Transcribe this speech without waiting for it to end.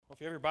Well, if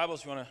you have your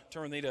Bibles, you want to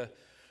turn with me to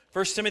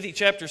 1 Timothy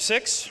chapter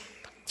 6.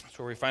 That's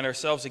where we find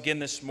ourselves again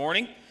this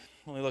morning.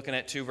 Only looking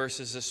at two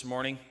verses this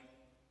morning,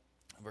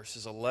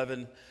 verses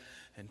 11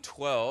 and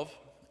 12.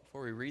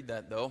 Before we read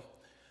that, though,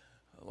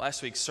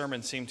 last week's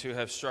sermon seemed to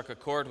have struck a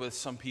chord with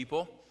some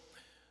people.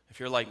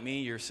 If you're like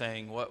me, you're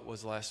saying, what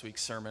was last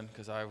week's sermon?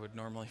 Because I would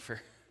normally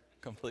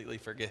completely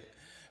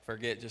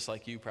forget just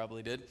like you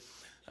probably did.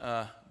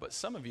 But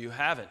some of you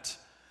haven't.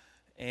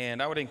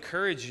 And I would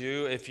encourage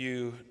you, if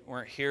you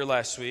weren't here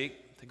last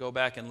week, to go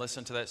back and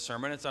listen to that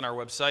sermon. It's on our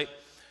website.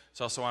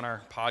 It's also on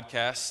our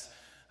podcast.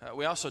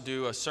 We also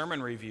do a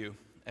sermon review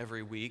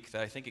every week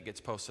that I think it gets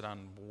posted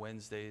on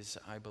Wednesdays,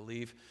 I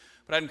believe.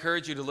 But I'd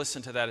encourage you to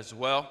listen to that as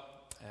well,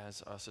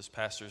 as us as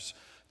pastors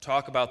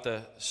talk about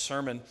the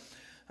sermon.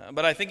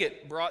 But I think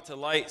it brought to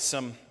light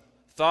some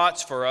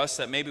thoughts for us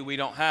that maybe we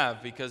don't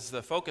have, because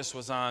the focus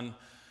was on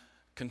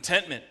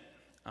contentment,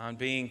 on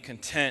being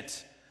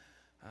content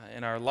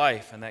in our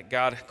life, and that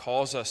God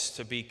calls us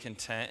to be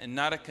content, and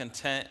not a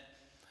content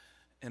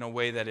in a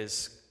way that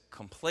is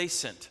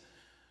complacent,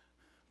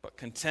 but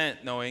content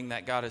knowing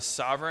that God is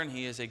sovereign,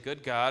 He is a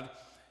good God,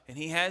 and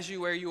He has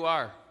you where you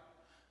are.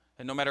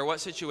 And no matter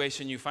what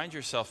situation you find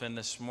yourself in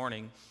this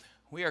morning,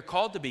 we are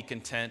called to be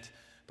content,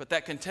 but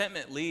that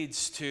contentment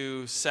leads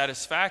to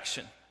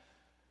satisfaction.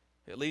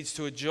 It leads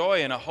to a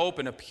joy and a hope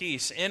and a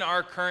peace in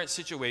our current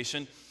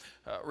situation,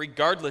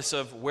 regardless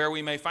of where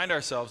we may find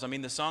ourselves. I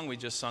mean, the song we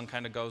just sung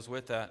kind of goes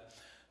with that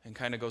and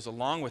kind of goes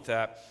along with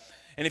that.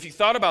 And if you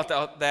thought about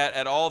that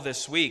at all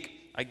this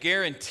week, I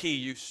guarantee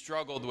you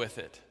struggled with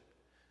it.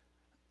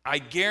 I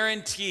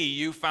guarantee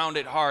you found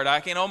it hard. I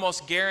can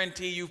almost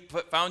guarantee you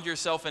found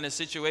yourself in a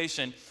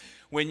situation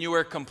when you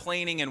were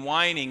complaining and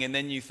whining, and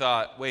then you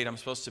thought, wait, I'm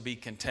supposed to be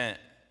content.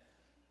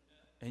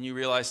 And you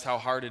realized how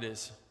hard it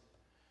is.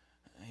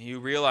 You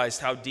realized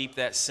how deep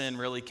that sin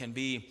really can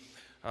be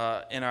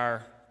in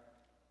our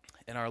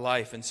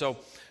life. And so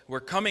we're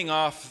coming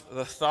off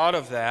the thought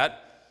of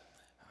that.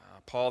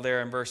 Paul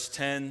there in verse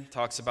 10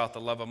 talks about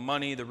the love of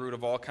money, the root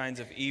of all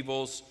kinds of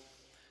evils,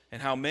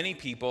 and how many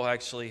people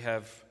actually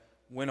have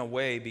went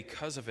away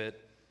because of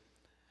it.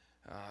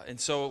 And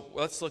so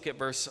let's look at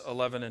verse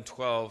 11 and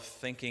 12,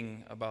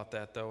 thinking about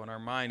that, though, in our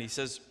mind. He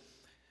says,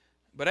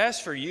 "But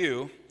as for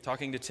you,"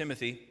 talking to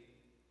Timothy,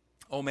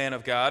 "O man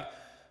of God,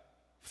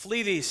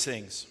 flee these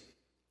things.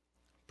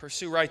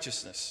 Pursue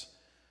righteousness,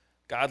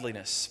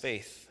 godliness,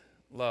 faith,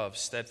 love,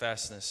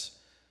 steadfastness,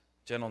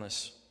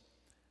 gentleness.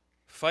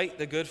 Fight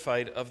the good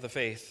fight of the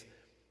faith.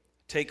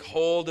 Take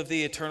hold of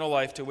the eternal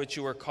life to which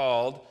you were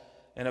called,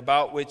 and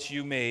about which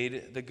you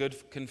made the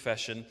good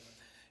confession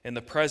in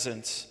the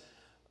presence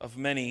of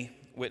many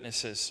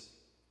witnesses."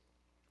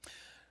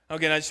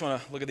 Again, I just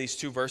want to look at these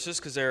two verses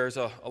because there's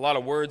a lot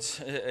of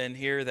words in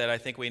here that I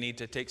think we need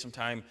to take some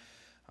time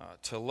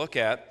to look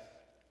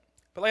at.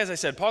 But as I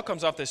said, Paul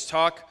comes off this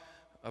talk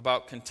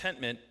about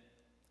contentment,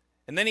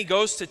 and then he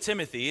goes to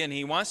Timothy, and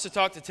he wants to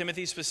talk to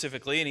Timothy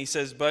specifically, and he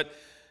says, "But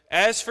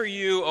as for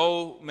you,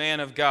 O man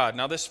of God."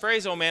 Now, this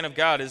phrase, "O man of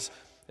God," is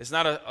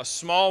not a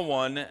small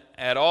one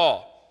at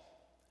all.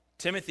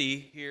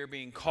 Timothy, here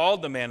being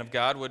called the man of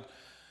God,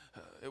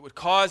 would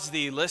cause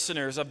the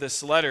listeners of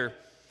this letter,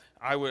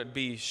 I would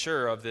be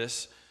sure of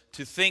this,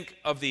 to think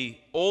of the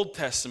Old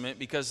Testament,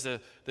 because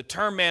the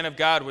term man of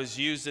God was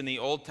used in the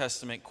Old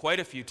Testament quite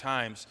a few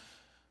times.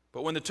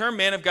 But when the term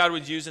man of God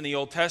was used in the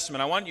Old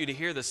Testament, I want you to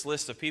hear this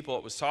list of people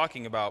it was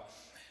talking about.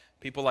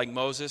 People like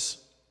Moses,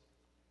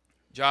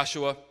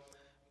 Joshua,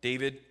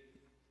 David,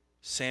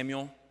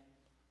 Samuel,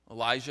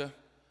 Elijah,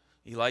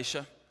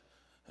 Elisha.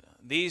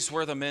 These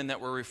were the men that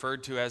were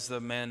referred to as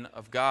the men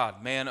of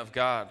God, man of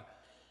God.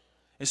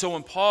 And so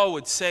when Paul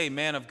would say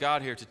man of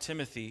God here to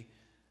Timothy,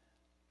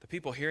 the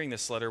people hearing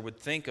this letter would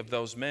think of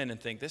those men and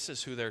think, this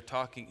is who they're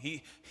talking.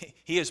 He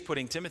is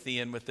putting Timothy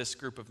in with this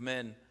group of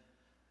men.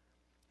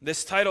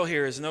 This title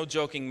here is no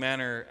joking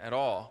matter at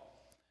all.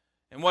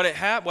 And what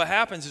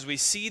happens is we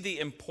see the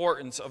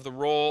importance of the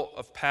role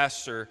of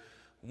pastor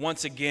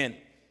once again.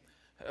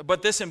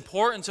 But this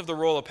importance of the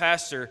role of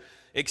pastor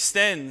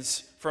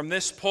extends from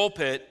this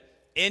pulpit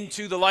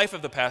into the life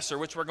of the pastor,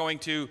 which we're going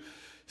to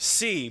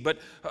see. But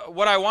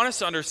what I want us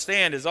to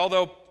understand is,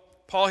 although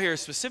Paul here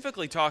is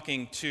specifically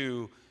talking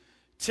to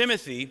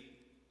Timothy,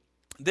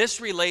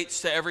 this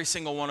relates to every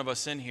single one of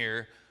us in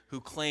here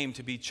who claim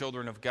to be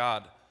children of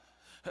God.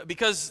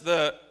 Because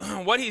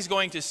what he's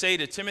going to say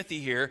to Timothy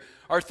here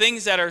are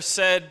things that are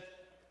said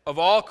of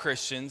all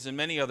Christians in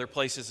many other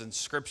places in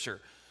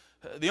Scripture.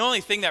 The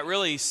only thing that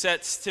really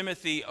sets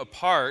Timothy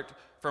apart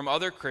from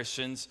other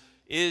Christians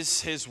is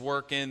his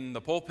work in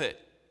the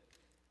pulpit,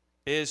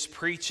 is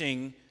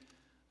preaching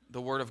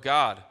the Word of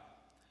God.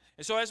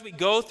 And so as we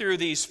go through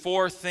these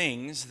four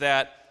things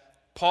that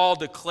Paul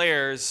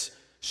declares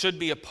should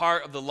be a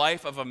part of the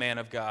life of a man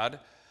of God,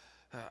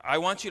 I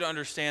want you to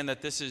understand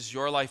that this is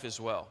your life as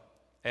well,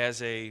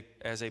 as a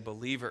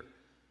believer.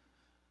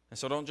 And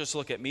so don't just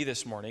look at me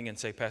this morning and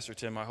say, "Pastor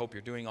Tim, I hope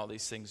you're doing all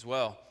these things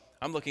well."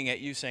 I'm looking at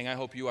you saying, I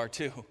hope you are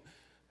too.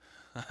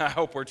 I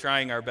hope we're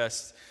trying our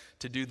best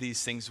to do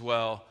these things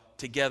well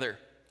together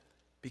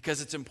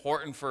because it's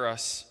important for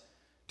us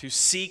to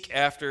seek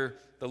after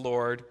the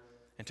Lord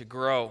and to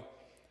grow.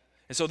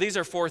 And so these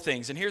are four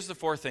things. And here's the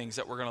four things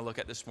that we're going to look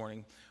at this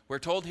morning. We're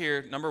told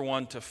here, number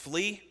one, to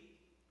flee.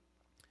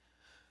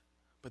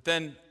 But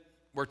then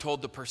we're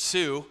told to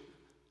pursue,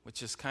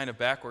 which is kind of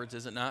backwards,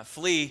 is it not?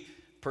 Flee,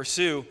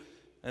 pursue,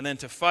 and then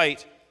to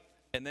fight.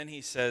 And then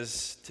he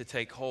says to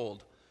take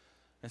hold.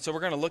 And so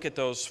we're going to look at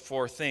those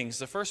four things.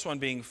 The first one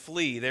being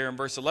flee. There in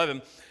verse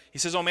 11, he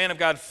says, "O man of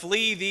God,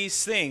 flee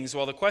these things."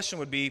 Well, the question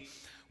would be,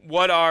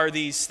 what are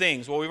these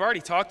things? Well, we've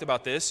already talked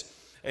about this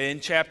in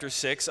chapter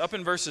 6. Up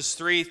in verses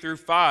 3 through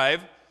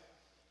 5,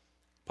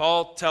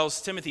 Paul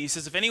tells Timothy, he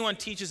says, "If anyone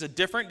teaches a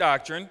different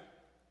doctrine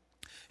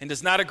and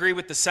does not agree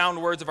with the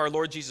sound words of our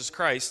Lord Jesus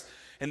Christ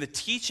and the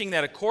teaching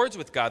that accords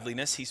with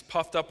godliness, he's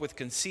puffed up with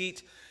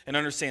conceit and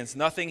understands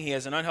nothing. He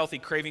has an unhealthy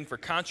craving for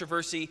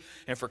controversy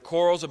and for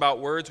quarrels about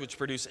words, which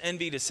produce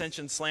envy,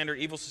 dissension, slander,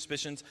 evil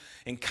suspicions,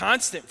 and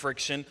constant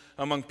friction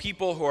among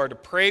people who are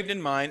depraved in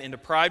mind and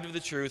deprived of the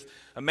truth,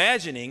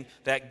 imagining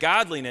that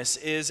godliness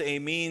is a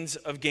means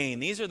of gain."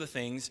 These are the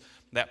things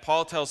that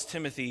Paul tells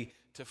Timothy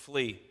to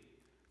flee.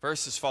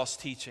 First is false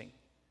teaching.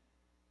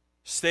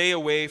 Stay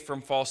away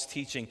from false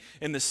teaching.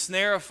 And the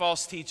snare of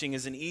false teaching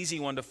is an easy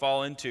one to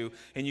fall into,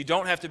 and you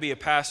don't have to be a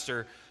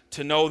pastor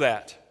to know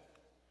that.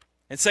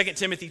 In 2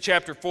 Timothy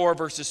chapter 4,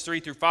 verses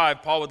 3 through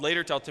 5, Paul would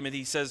later tell Timothy,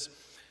 he says,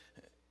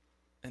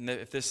 and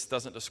if this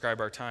doesn't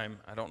describe our time,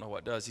 I don't know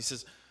what does. He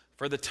says,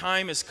 "For the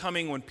time is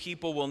coming when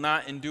people will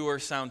not endure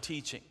sound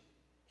teaching,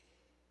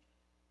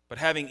 but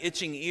having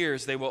itching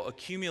ears, they will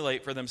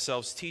accumulate for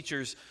themselves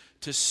teachers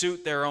to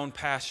suit their own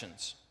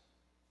passions,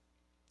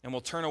 and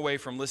will turn away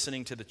from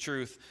listening to the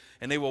truth,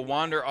 and they will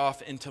wander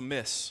off into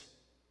myths.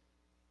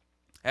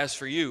 As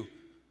for you,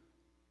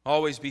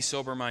 always be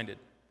sober-minded,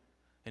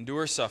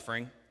 endure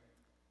suffering,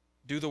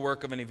 do the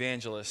work of an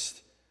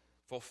evangelist,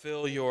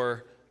 fulfill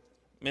your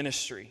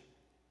ministry."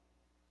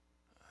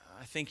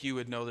 I think you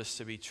would know this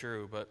to be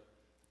true, but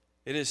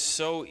it is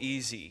so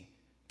easy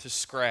to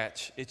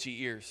scratch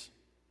itchy ears.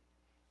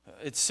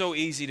 It's so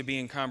easy to be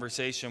in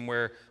conversation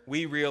where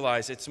we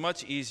realize it's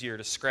much easier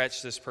to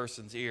scratch this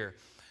person's ear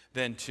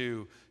than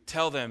to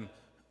tell them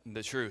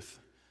the truth.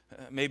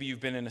 Maybe you've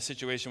been in a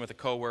situation with a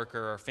coworker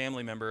or a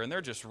family member, and they're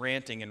just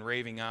ranting and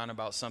raving on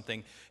about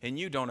something, and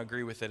you don't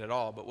agree with it at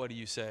all, but what do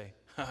you say?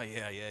 "Oh,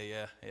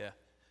 yeah.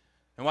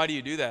 And why do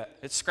you do that?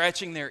 It's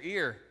scratching their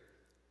ear.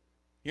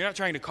 You're not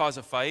trying to cause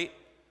a fight.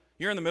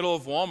 You're in the middle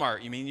of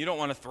Walmart. You mean you don't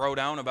want to throw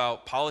down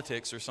about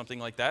politics or something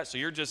like that, so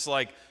you're just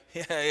like,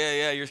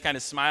 yeah. You're kind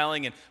of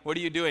smiling, and what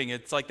are you doing?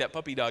 It's like that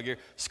puppy dog. You're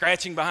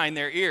scratching behind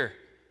their ear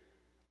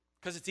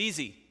because it's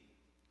easy.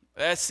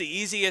 That's the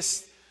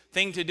easiest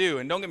thing to do.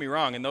 And don't get me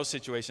wrong, in those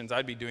situations,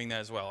 I'd be doing that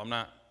as well. I'm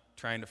not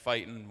trying to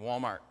fight in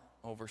Walmart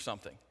over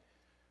something.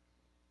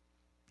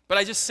 But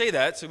I just say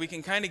that so we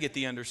can kind of get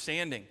the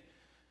understanding.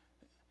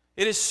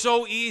 It is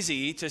so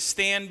easy to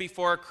stand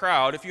before a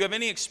crowd. If you have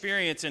any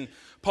experience in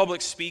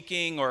public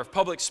speaking, or if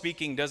public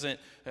speaking doesn't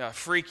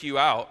freak you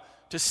out,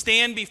 to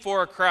stand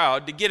before a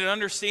crowd, to get an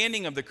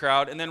understanding of the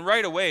crowd, and then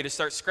right away to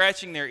start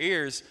scratching their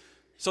ears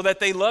so that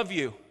they love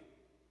you.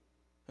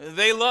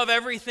 They love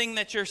everything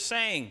that you're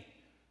saying.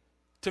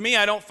 To me,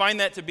 I don't find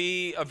that to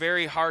be a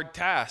very hard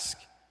task.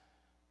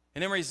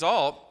 And in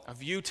result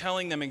of you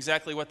telling them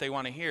exactly what they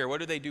want to hear, what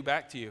do they do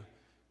back to you?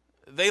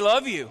 They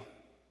love you.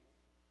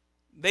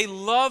 They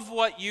love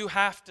what you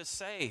have to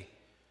say.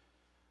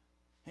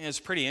 And it's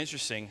pretty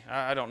interesting.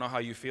 I don't know how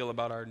you feel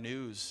about our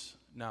news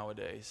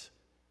nowadays,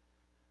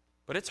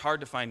 but it's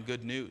hard to find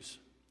good news.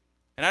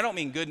 And I don't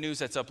mean good news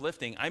that's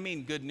uplifting. I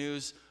mean good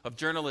news of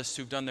journalists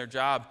who've done their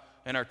job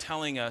and are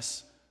telling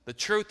us the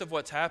truth of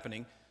what's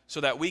happening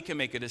so that we can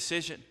make a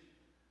decision.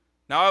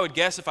 Now, I would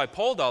guess if I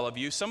polled all of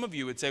you, some of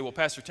you would say, "Well,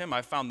 Pastor Tim,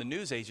 I found the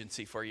news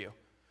agency for you."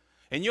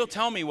 And you'll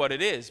tell me what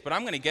it is, but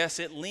I'm going to guess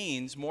it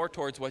leans more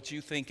towards what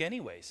you think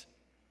anyways.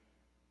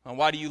 And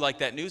why do you like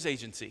that news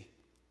agency?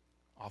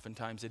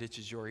 Oftentimes it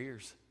itches your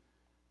ears.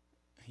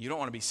 You don't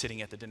want to be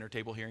sitting at the dinner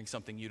table hearing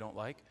something you don't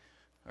like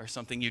or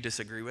something you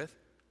disagree with.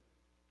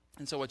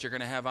 And so what you're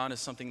going to have on is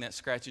something that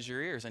scratches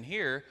your ears. And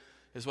here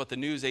is what the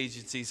news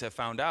agencies have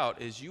found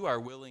out, is you are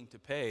willing to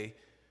pay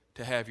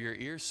to have your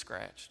ears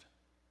scratched.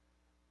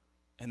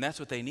 And that's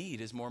what they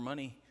need, is more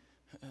money.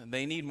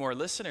 They need more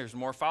listeners,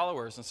 more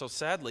followers. And so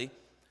sadly,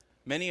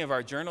 many of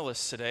our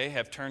journalists today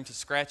have turned to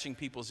scratching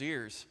people's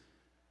ears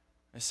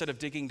instead of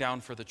digging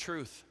down for the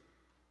truth.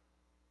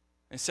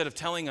 Instead of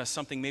telling us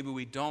something maybe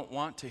we don't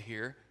want to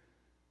hear,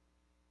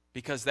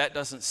 because that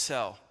doesn't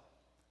sell.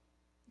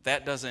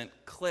 That doesn't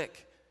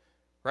click,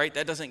 right?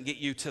 That doesn't get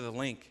you to the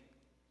link.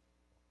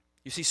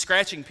 You see,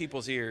 scratching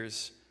people's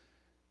ears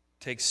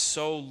takes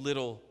so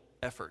little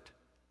effort.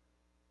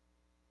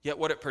 Yet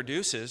what it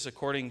produces,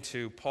 according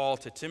to Paul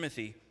to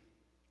Timothy,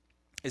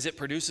 is it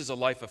produces a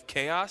life of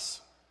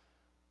chaos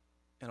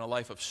and a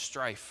life of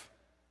strife,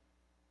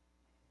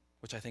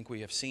 which I think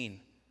we have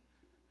seen.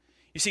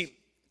 You see,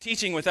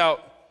 teaching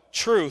without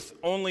truth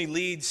only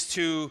leads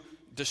to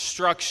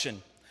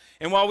destruction.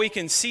 And while we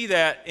can see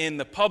that in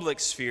the public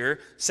sphere,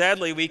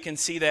 sadly, we can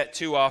see that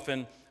too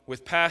often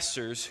with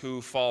pastors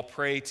who fall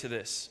prey to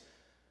this.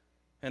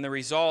 And the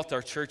result,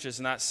 our church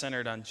is not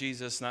centered on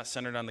Jesus, not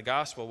centered on the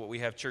gospel, but we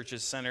have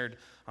churches centered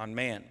on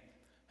man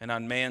and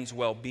on man's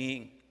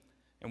well-being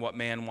and what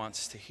man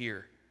wants to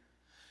hear.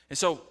 And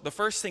so the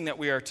first thing that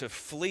we are to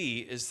flee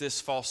is this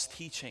false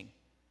teaching.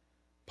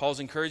 Paul's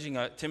encouraging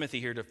Timothy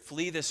here to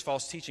flee this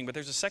false teaching. But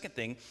there's a second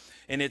thing,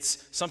 and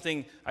it's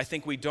something I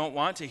think we don't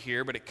want to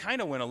hear, but it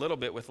kind of went a little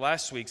bit with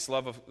last week's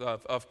love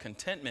of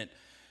contentment,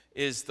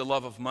 is the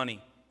love of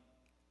money.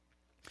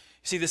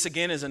 See, this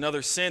again is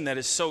another sin that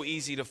is so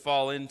easy to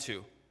fall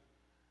into.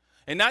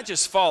 And not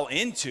just fall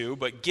into,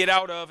 but get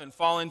out of and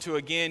fall into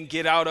again,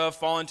 get out of,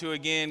 fall into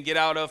again, get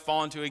out of,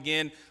 fall into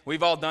again.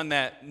 We've all done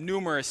that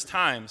numerous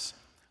times.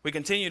 We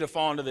continue to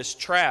fall into this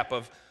trap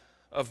of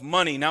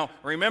money. Now,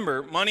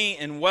 remember, money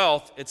and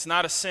wealth, it's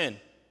not a sin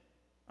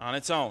on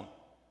its own.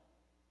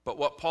 But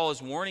what Paul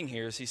is warning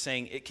here is he's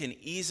saying it can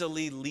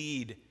easily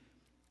lead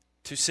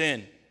to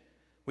sin.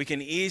 We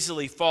can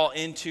easily fall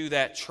into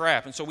that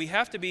trap. And so we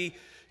have to be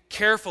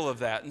careful of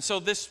that. And so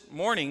this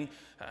morning,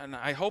 and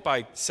I hope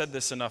I said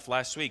this enough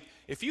last week,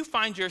 if you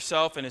find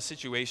yourself in a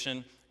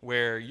situation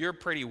where you're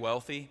pretty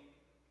wealthy,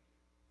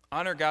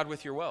 honor God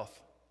with your wealth.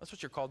 That's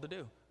what you're called to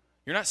do.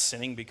 You're not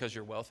sinning because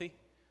you're wealthy.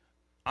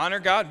 Honor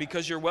God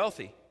because you're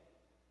wealthy.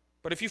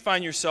 But if you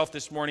find yourself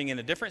this morning in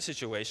a different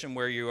situation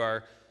where you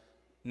are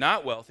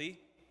not wealthy,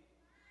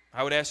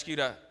 I would ask you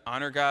to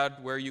honor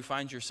God where you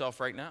find yourself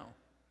right now,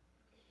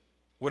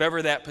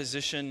 whatever that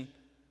position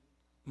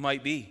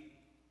might be.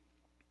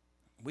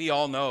 We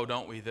all know,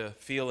 don't we, the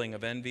feeling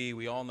of envy.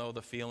 We all know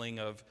the feeling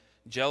of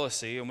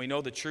jealousy. And we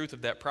know the truth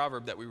of that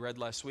proverb that we read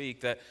last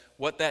week, that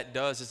what that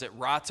does is it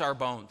rots our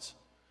bones.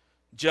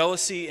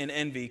 Jealousy and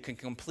envy can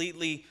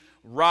completely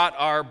rot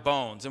our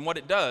bones. And what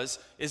it does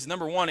is,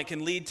 number one, it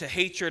can lead to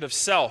hatred of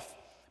self,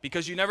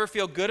 because you never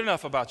feel good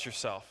enough about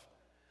yourself,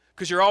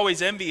 because you're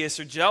always envious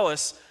or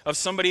jealous of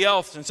somebody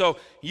else. And so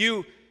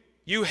you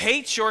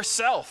hate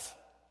yourself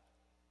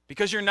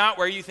because you're not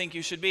where you think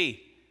you should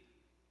be.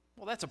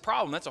 Well, that's a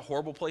problem. That's a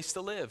horrible place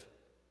to live.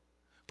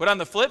 But on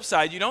the flip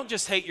side, you don't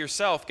just hate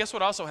yourself. Guess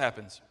what also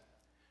happens?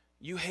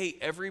 You hate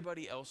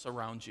everybody else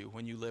around you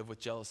when you live with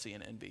jealousy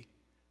and envy.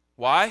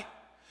 Why?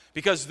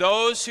 Because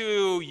those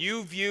who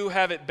you view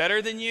have it better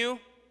than you,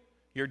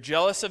 you're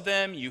jealous of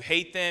them, you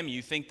hate them,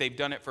 you think they've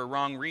done it for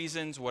wrong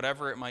reasons,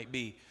 whatever it might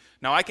be.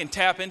 Now, I can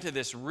tap into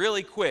this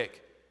really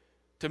quick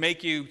to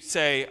make you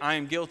say, I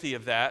am guilty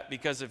of that,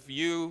 because if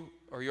you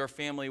or your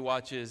family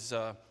watches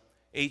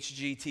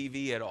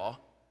HGTV at all,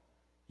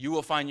 you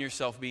will find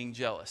yourself being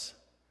jealous.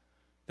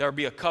 There'll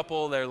be a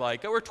couple, they're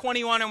like, oh, we're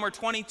 21 and we're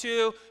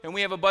 22, and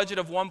we have a budget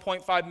of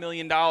 $1.5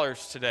 million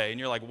today. And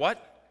you're like,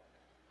 what?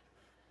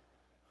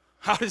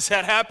 How does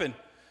that happen?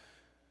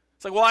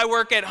 It's like, well, I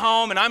work at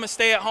home, and I'm a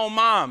stay-at-home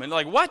mom. And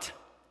like, what?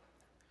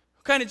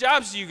 What kind of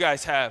jobs do you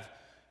guys have?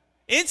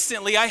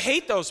 Instantly, I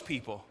hate those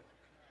people.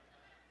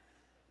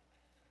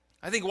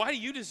 I think, why do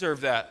you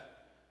deserve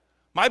that?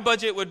 My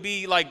budget would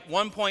be like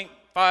 $1.5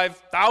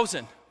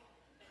 thousand.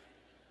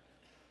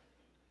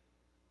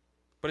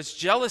 But it's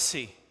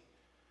jealousy.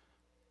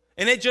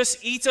 And it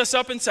just eats us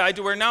up inside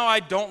to where now I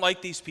don't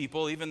like these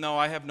people, even though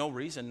I have no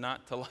reason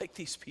not to like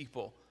these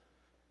people.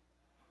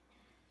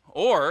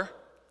 Or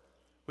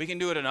we can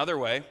do it another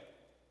way.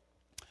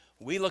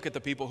 We look at the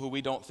people who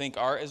we don't think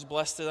are as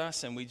blessed as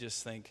us, and we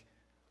just think,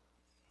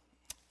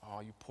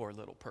 oh, you poor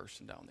little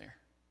person down there.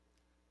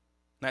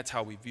 And that's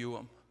how we view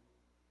them.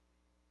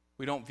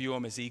 We don't view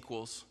them as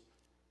equals.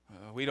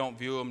 We don't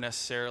view them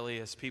necessarily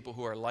as people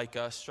who are like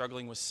us,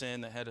 struggling with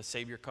sin, that had a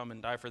Savior come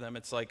and die for them.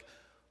 It's like,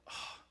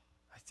 oh,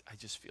 I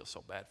just feel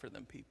so bad for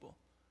them people.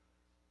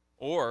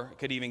 Or it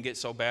could even get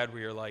so bad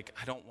where you're like,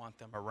 I don't want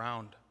them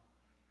around.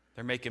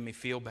 They're making me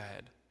feel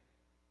bad.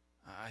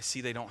 I see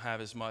they don't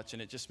have as much,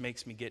 and it just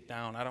makes me get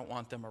down. I don't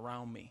want them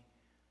around me.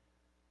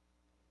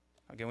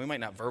 Again, we might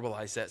not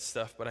verbalize that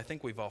stuff, but I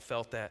think we've all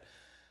felt that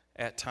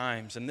at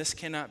times. And this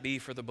cannot be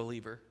for the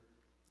believer.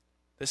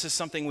 This is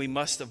something we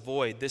must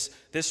avoid.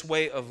 This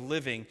way of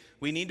living,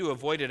 we need to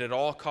avoid it at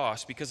all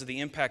costs because of the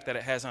impact that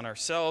it has on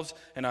ourselves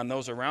and on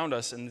those around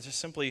us. And just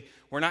simply,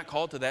 we're not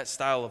called to that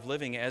style of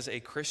living as a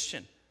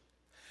Christian.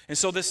 And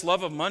so this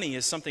love of money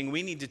is something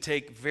we need to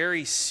take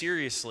very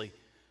seriously.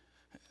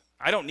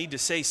 I don't need to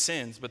say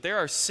sins, but there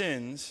are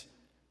sins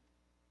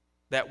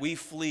that we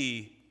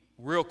flee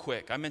real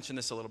quick. I mentioned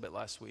this a little bit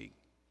last week.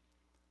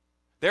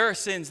 There are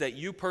sins that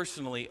you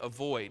personally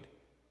avoid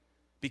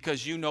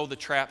because you know the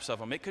traps of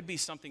them. It could be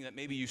something that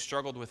maybe you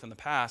struggled with in the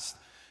past.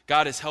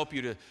 God has helped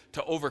you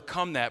to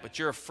overcome that, but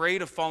you're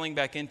afraid of falling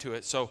back into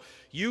it. So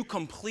you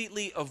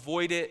completely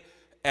avoid it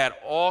at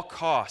all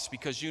costs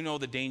because you know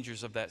the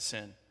dangers of that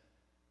sin.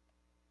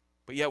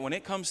 But yet when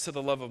it comes to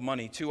the love of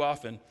money, too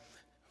often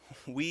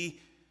we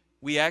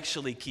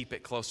actually keep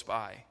it close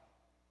by.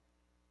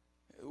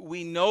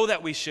 We know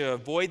that we should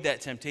avoid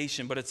that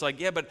temptation, but it's like,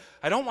 yeah, but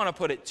I don't want to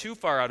put it too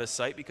far out of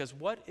sight, because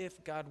what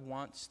if God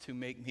wants to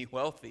make me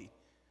wealthy?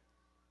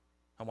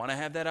 I want to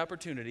have that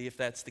opportunity if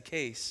that's the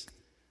case.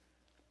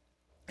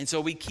 And so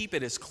we keep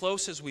it as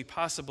close as we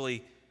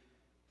possibly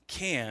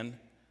can,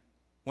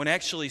 when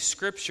actually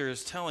Scripture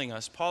is telling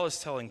us, Paul is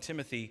telling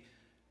Timothy,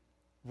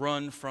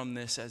 run from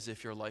this as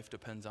if your life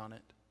depends on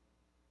it.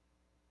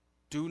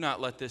 Do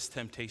not let this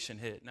temptation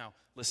hit. Now,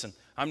 listen,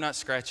 I'm not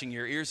scratching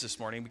your ears this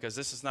morning because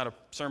this is not a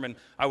sermon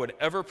I would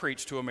ever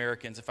preach to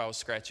Americans if I was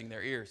scratching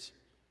their ears.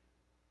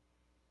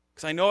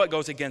 Because I know it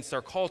goes against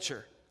our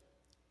culture.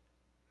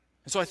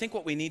 And so I think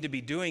what we need to be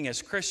doing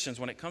as Christians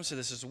when it comes to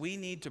this is we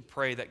need to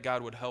pray that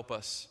God would help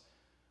us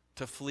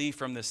to flee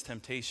from this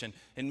temptation.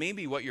 And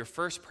maybe what your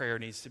first prayer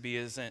needs to be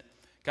isn't,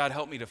 God,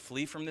 help me to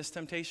flee from this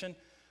temptation.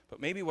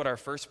 But maybe what our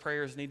first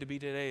prayers need to be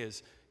today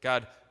is,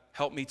 God,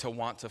 help me to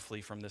want to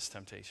flee from this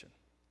temptation.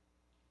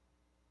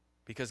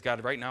 Because,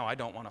 God, right now I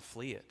don't want to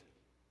flee it.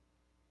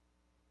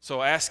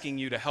 So asking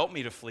you to help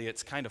me to flee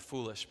it's kind of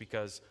foolish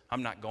because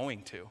I'm not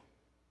going to.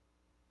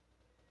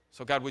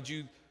 So, God, would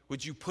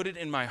you put it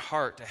in my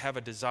heart to have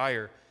a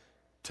desire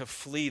to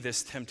flee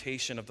this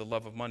temptation of the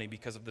love of money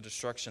because of the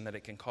destruction that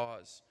it can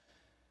cause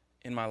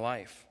in my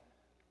life?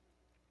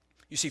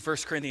 You see 1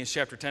 Corinthians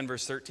chapter 10,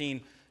 verse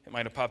 13. It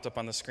might have popped up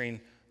on the screen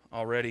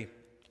already.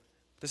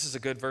 This is a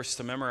good verse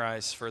to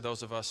memorize for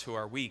those of us who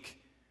are weak.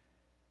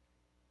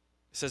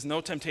 It says,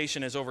 no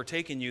temptation has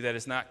overtaken you that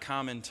is not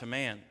common to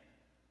man.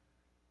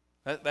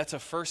 That's a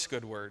first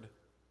good word.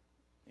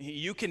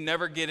 You can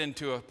never get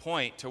into a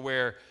point to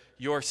where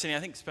you're sinning. I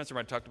think Spencer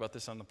might have talked about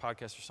this on the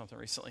podcast or something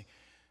recently.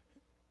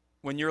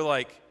 When you're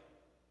like,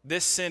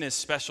 this sin is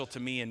special to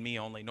me and me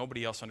only.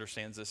 Nobody else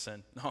understands this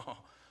sin. No.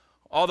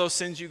 All those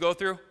sins you go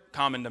through,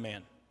 common to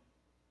man.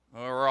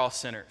 We're all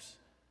sinners.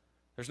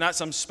 There's not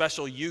some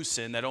special you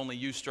sin that only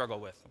you struggle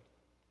with.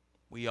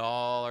 We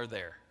all are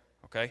there,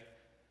 okay?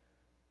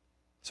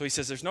 So he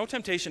says, there's no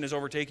temptation is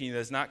overtaking you that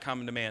is not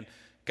common to man.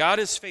 God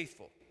is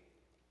faithful.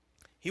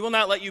 He will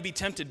not let you be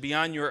tempted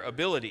beyond your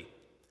ability.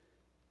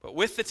 But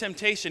with the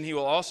temptation, he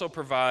will also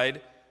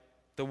provide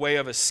the way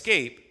of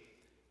escape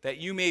that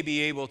you may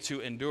be able to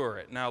endure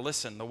it. Now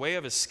listen, the way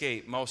of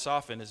escape most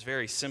often is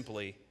very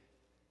simply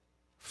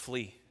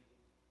flee,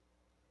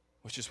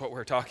 which is what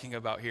we're talking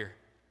about here.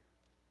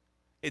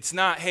 It's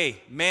not,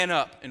 hey, man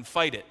up and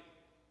fight it.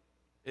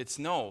 It's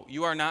no,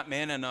 you are not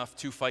man enough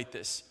to fight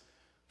this.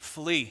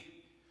 Flee.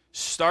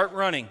 Start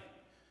running.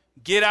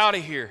 Get out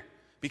of here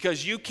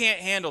because you can't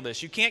handle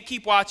this. You can't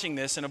keep watching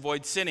this and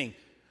avoid sinning.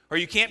 Or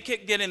you can't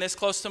keep getting this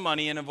close to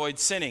money and avoid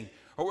sinning.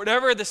 Or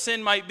whatever the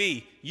sin might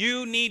be.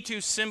 You need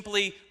to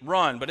simply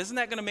run. But isn't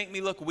that going to make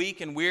me look weak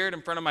and weird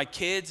in front of my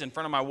kids, in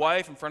front of my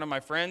wife, in front of my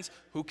friends?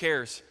 Who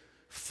cares?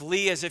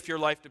 Flee as if your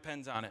life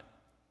depends on it.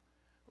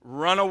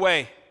 Run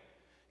away.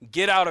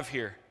 Get out of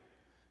here.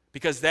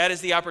 Because that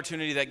is the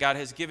opportunity that God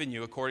has given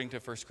you according to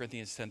 1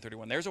 Corinthians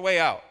 10:31. There's a way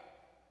out.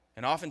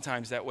 And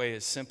oftentimes that way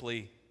is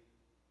simply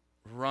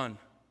run.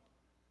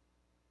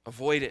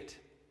 Avoid it.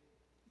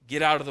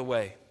 Get out of the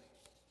way.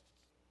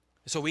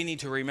 So we need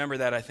to remember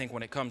that, I think,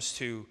 when it comes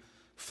to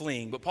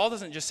fleeing. But Paul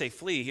doesn't just say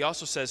flee. He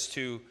also says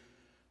to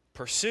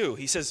pursue.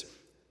 He says,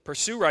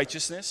 pursue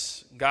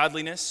righteousness,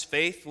 godliness,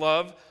 faith,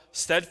 love,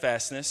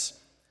 steadfastness,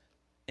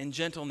 and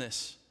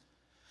gentleness.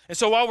 And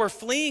so while we're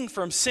fleeing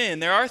from sin,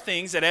 there are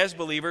things that as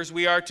believers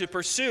we are to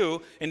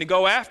pursue and to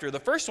go after. The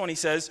first one, he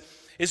says,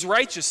 is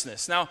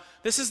righteousness. Now,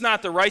 this is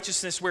not the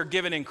righteousness we're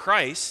given in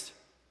Christ,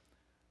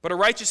 but a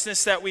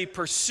righteousness that we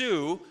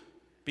pursue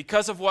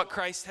because of what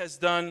Christ has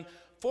done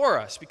for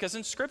us. Because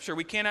in Scripture,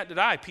 we cannot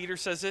deny. Peter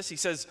says this. He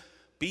says,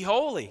 be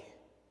holy.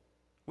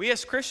 We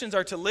as Christians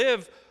are to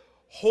live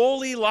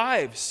holy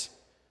lives.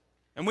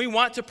 And we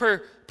want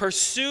to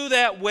pursue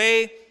that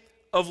way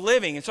of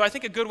living. And so I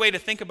think a good way to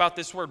think about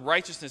this word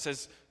righteousness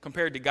as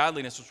compared to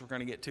godliness, which we're going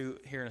to get to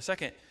here in a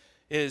second,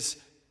 is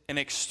an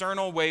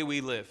external way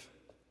we live.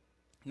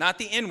 Not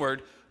the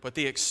inward, but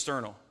the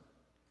external.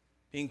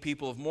 Being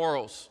people of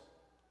morals.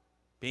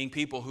 Being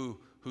people who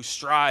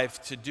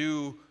strive to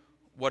do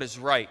what is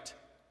right.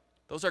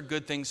 Those are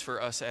good things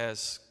for us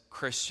as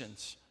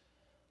Christians.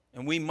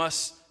 And we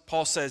must,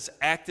 Paul says,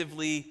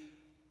 actively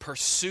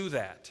pursue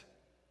that.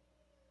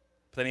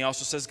 But then he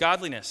also says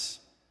godliness.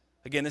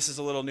 Again, this is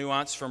a little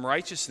nuance from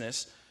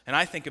righteousness, and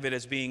I think of it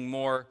as being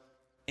more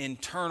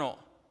internal.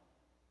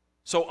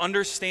 So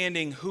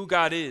understanding who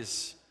God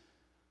is,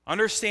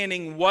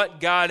 understanding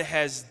what God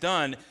has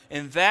done,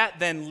 and that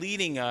then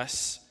leading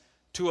us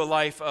to a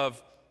life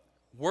of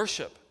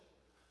worship,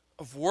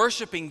 of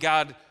worshiping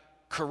God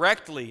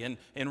correctly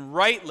and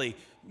rightly.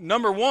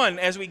 Number one,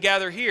 as we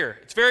gather here,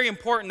 it's very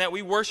important that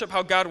we worship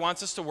how God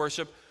wants us to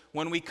worship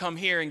when we come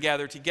here and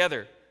gather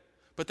together.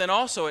 But then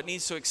also it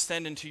needs to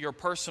extend into your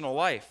personal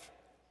life.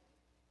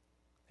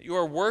 You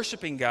are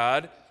worshiping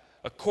God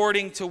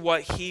according to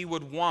what He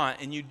would want,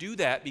 and you do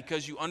that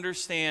because you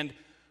understand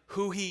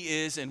who He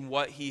is and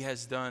what He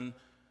has done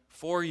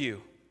for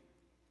you.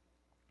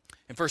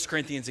 In 1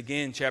 Corinthians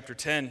again, chapter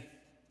 10,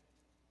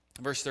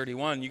 verse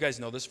 31, you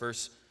guys know this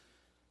verse.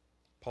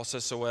 Paul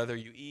says, so whether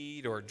you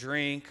eat or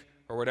drink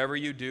or whatever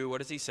you do, what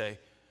does he say?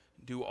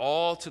 Do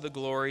all to the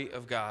glory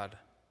of God.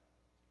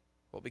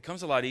 Well, it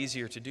becomes a lot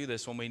easier to do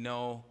this when we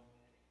know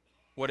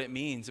what it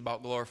means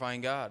about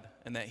glorifying God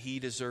and that he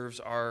deserves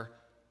our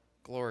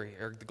glory,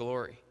 or the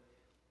glory.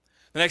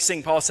 The next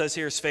thing Paul says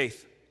here is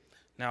faith.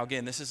 Now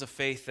again, this is a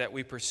faith that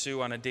we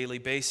pursue on a daily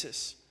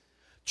basis,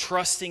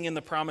 trusting in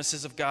the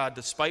promises of God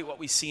despite what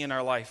we see in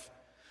our life.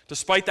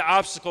 Despite the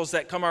obstacles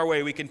that come our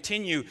way, we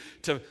continue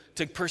to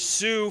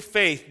pursue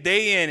faith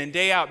day in and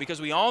day out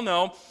because we all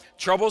know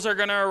troubles are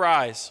going to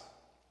arise.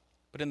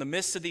 But in the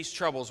midst of these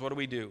troubles, what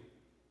do?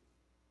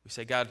 We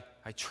say, God,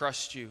 I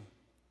trust you.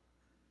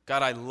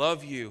 God, I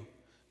love you.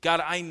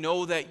 God, I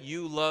know that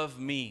you love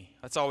me.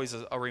 That's always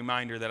a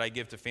reminder that I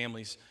give to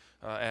families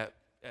at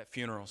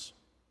funerals.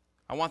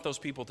 I want those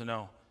people to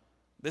know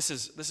this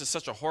is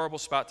such a horrible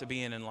spot to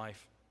be in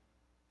life.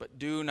 But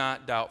do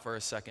not doubt for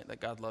a second that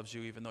God loves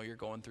you even though you're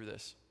going through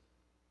this.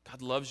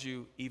 God loves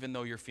you even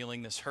though you're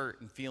feeling this hurt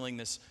and feeling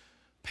this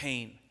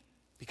pain.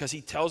 Because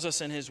he tells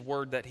us in his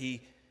word that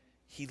he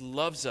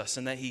loves us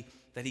and that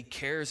he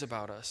cares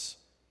about us.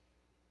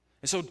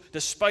 And so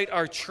despite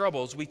our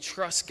troubles, we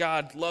trust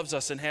God loves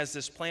us and has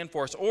this plan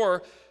for us.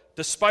 Or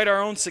despite our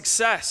own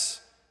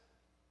success,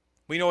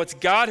 we know it's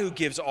God who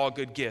gives all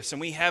good gifts and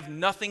we have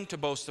nothing to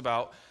boast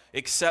about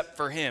except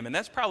for him. And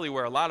that's probably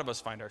where a lot of us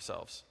find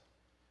ourselves.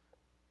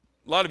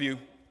 A lot of you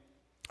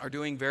are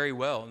doing very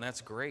well, and that's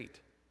great.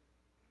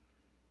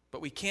 But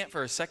we can't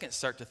for a second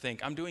start to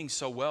think, I'm doing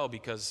so well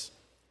because,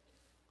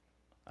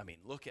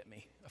 look at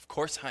me. Of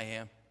course I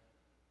am.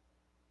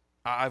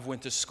 I've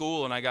went to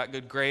school and I got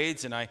good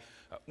grades and I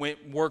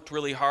worked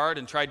really hard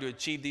and tried to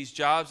achieve these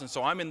jobs, and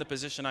so I'm in the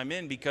position I'm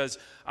in because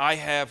I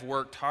have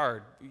worked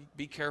hard.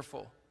 Be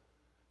careful.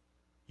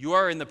 You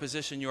are in the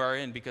position you are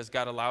in because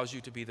God allows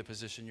you to be the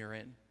position you're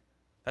in.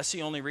 That's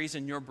the only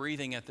reason you're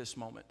breathing at this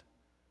moment.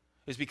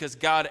 Is because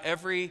God,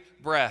 every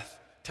breath,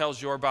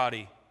 tells your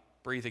body,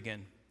 breathe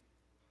again.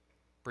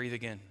 Breathe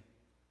again.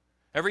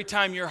 Every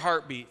time your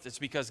heart beats, it's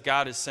because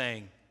God is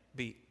saying,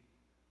 beat,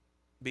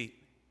 beat,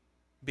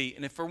 beat.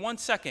 And if for 1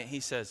 second he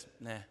says,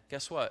 nah,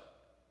 guess what?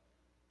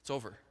 It's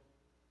over.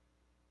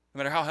 No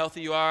matter how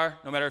healthy you are,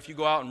 no matter if you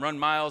go out and run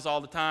miles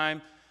all the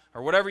time,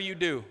 or whatever you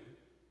do,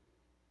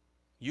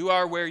 you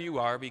are where you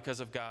are because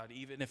of God,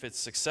 even if it's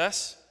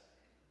success,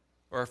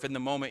 or if in the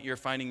moment you're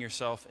finding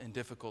yourself in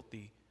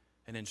difficulty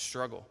and in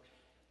struggle.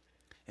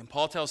 And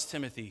Paul tells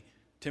Timothy,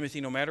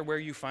 no matter where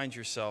you find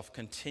yourself,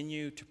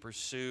 continue to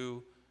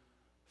pursue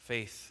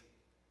faith.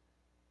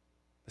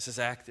 This is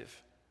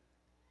active.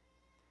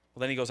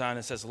 Well, then he goes on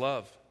and says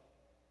love.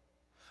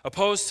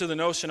 Opposed to the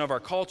notion of our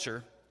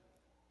culture,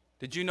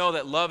 did you know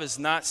that love is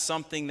not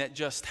something that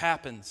just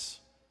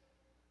happens?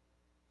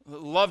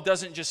 Love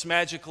doesn't just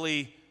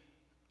magically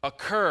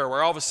occur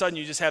where all of a sudden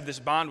you just have this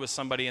bond with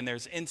somebody and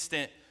there's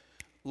instant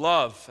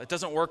love. It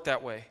doesn't work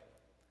that way.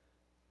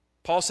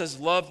 Paul says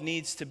love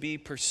needs to be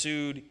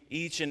pursued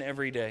each and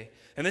every day.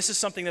 And this is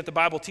something that the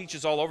Bible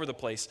teaches all over the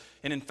place.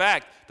 And in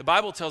fact, the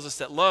Bible tells us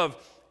that love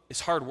is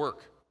hard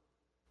work.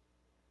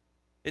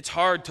 It's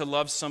hard to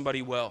love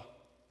somebody well.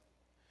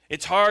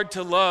 It's hard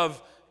to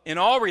love in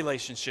all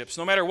relationships,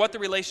 no matter what the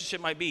relationship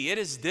might be. It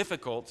is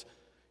difficult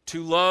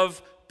to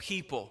love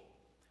people.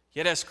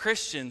 Yet as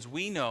Christians,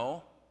 we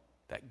know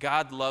that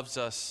God loves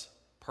us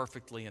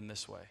perfectly in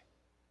this way.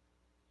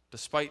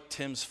 Despite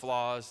Tim's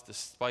flaws,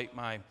 despite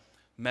my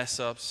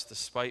mess-ups,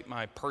 despite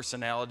my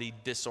personality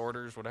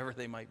disorders, whatever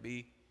they might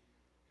be,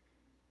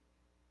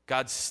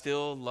 God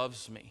still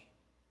loves me.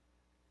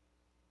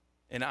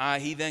 And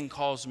he then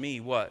calls me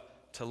what?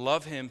 To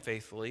love him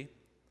faithfully,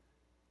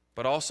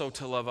 but also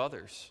to love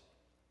others.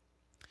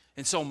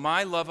 And so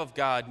my love of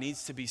God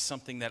needs to be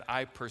something that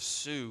I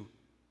pursue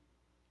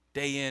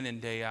day in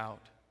and day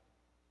out.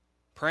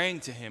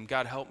 Praying to him,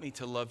 God, help me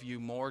to love you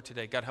more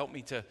today. God, help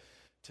me to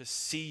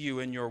see you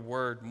in your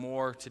word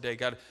more today.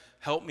 God,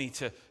 help me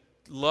to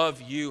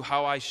love you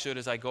how I should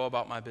as I go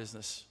about my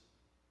business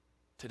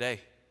today.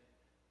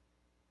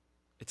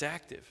 It's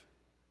active.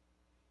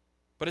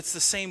 But it's the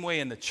same way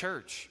in the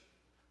church.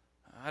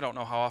 I don't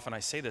know how often I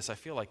say this. I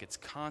feel like it's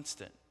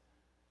constant.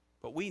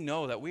 But we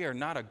know that we are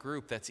not a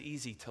group that's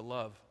easy to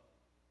love.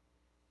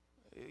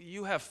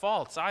 You have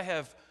faults. I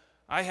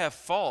have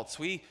faults.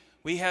 We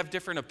have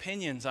different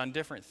opinions on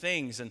different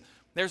things. And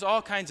there's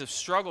all kinds of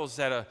struggles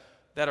that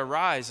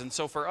arise. And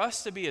so for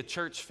us to be a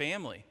church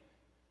family,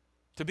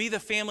 to be the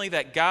family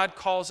that God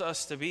calls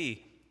us to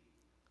be,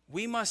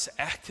 we must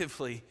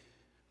actively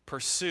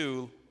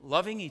pursue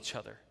loving each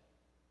other.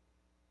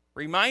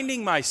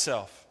 Reminding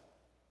myself,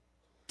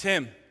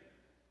 Tim,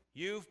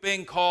 you've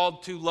been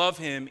called to love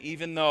him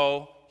even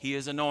though he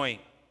is annoying.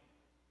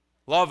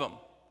 Love him.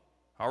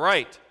 All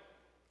right.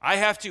 I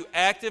have to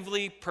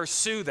actively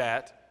pursue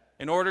that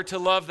in order to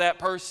love that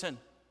person.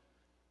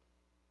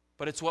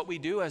 But it's what we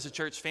do as a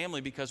church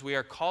family because we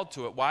are called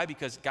to it. Why?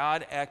 Because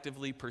God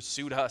actively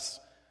pursued us.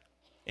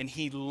 And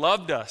he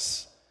loved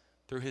us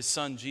through his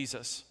son,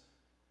 Jesus.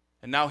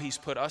 And now he's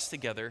put us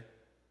together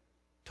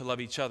to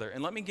love each other.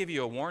 And let me give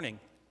you a warning.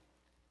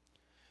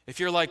 If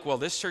you're like, well,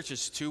 this church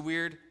is too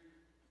weird,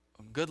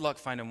 good luck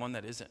finding one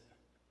that isn't.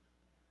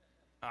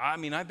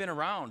 I've been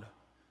around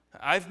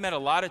I've met a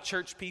lot of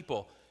church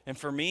people, and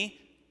for me,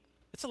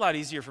 it's a lot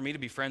easier for me to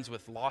be friends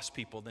with lost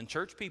people than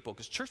church people,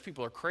 because church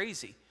people are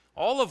crazy,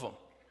 all of them.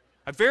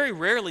 I very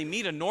rarely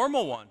meet a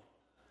normal one.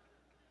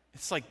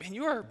 It's like, man,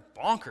 you are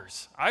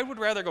bonkers. I would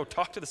rather go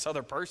talk to this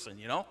other person,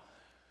 you know?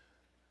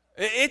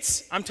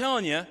 I'm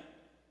telling you,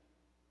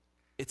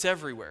 it's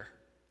everywhere.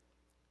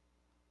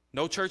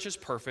 No church is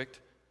perfect.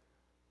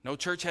 No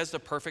church has the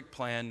perfect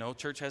plan. No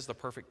church has the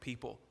perfect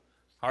people.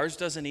 Ours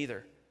doesn't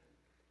either.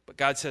 But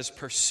God says,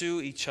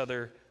 pursue each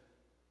other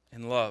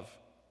in love.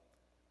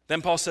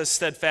 Then Paul says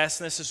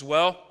steadfastness as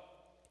well.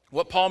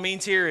 What Paul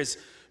means here is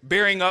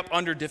bearing up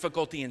under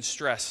difficulty and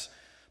stress.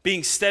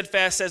 Being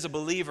steadfast as a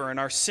believer in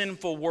our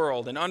sinful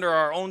world and under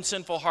our own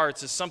sinful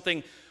hearts is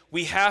something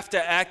we have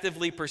to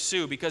actively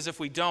pursue, because if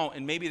we don't,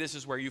 and maybe this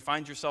is where you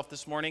find yourself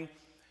this morning,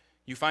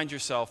 you find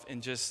yourself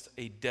in just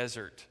a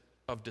desert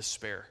of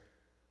despair.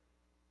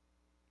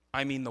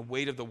 I mean, the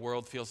weight of the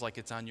world feels like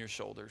it's on your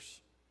shoulders.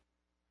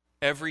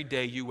 Every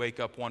day you wake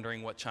up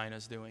wondering what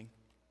China's doing,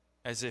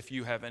 as if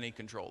you have any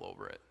control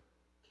over it.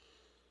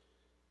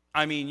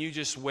 I mean, you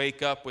just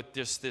wake up with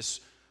just this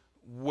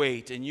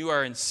weight, and you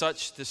are in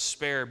such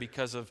despair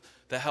because of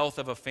the health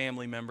of a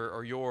family member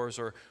or yours,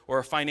 or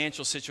a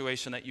financial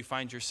situation that you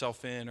find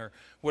yourself in, or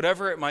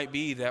whatever it might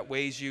be that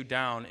weighs you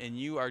down, and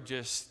you are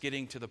just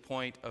getting to the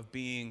point of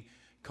being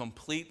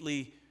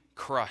completely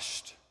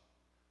crushed.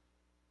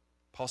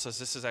 Paul says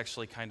this is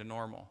actually kind of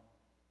normal,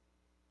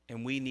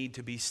 and we need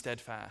to be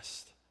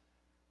steadfast.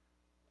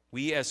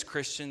 We as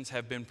Christians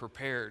have been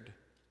prepared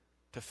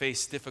to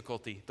face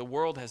difficulty. The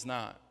world has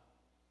not.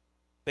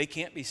 They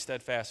can't be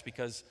steadfast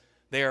because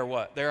they are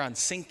what? They're on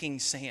sinking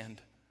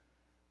sand.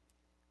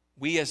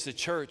 We as the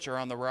church are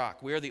on the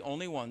rock. We are the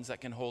only ones that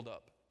can hold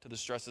up to the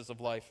stresses of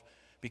life,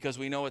 because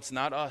we know it's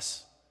not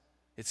us.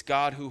 It's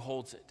God who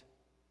holds it.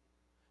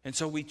 And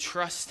so we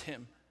trust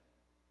him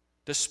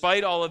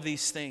despite all of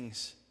these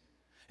things.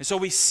 And so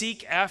we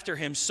seek after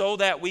him so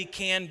that we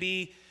can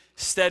be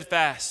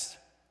steadfast.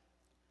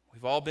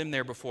 We've all been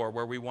there before,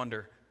 where we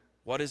wonder,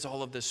 what is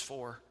all of this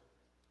for?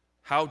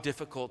 How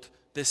difficult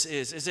this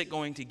is. Is it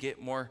going to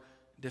get more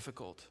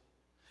difficult?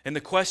 And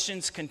the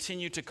questions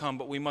continue to come,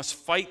 but we must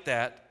fight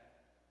that,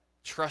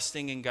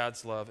 trusting in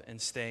God's love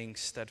and staying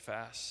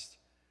steadfast.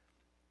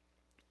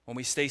 When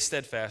we stay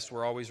steadfast,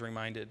 we're always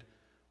reminded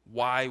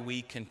why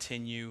we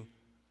continue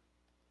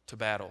to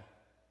battle.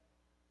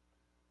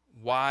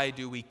 Why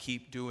do we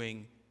keep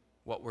doing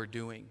what we're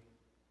doing?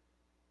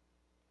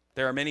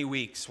 There are many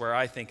weeks where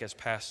I think as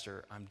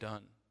pastor, I'm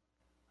done.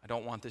 I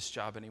don't want this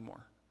job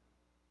anymore.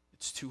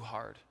 It's too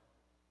hard.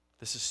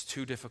 This is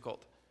too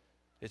difficult.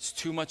 It's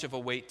too much of a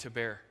weight to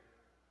bear.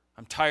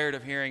 I'm tired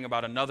of hearing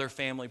about another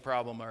family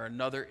problem or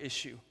another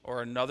issue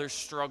or another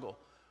struggle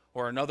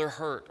or another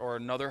hurt or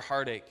another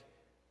heartache.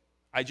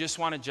 I just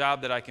want a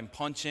job that I can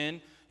punch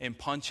in and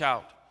punch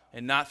out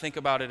and not think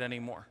about it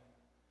anymore.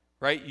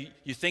 Right?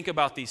 You think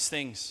about these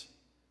things,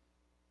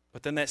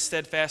 but then that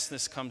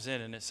steadfastness comes in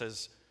and it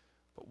says,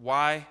 but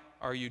why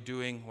are you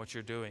doing what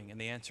you're doing?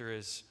 And the answer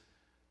is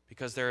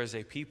because there is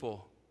a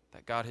people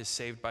that God has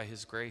saved by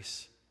his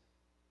grace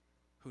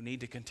who need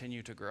to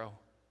continue to grow.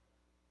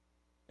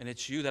 And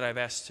it's you that I've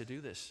asked to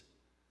do this.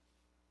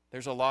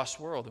 There's a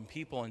lost world and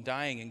people and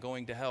dying and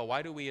going to hell.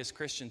 Why do we as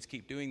Christians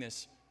keep doing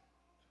this?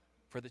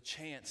 For the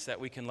chance that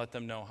we can let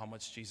them know how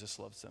much Jesus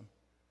loves them.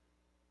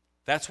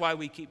 That's why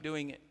we keep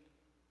doing it.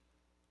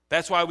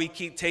 That's why we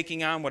keep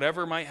taking on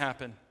whatever might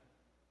happen.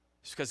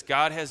 It's because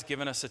God has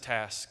given us a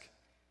task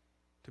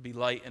to be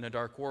light in a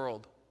dark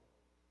world.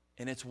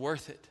 And it's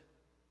worth it.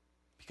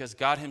 Because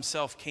God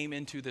himself came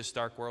into this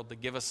dark world to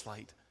give us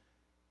light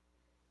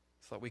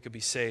so that we could be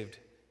saved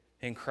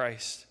in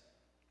Christ.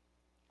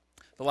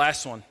 The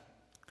last one.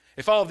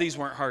 If all of these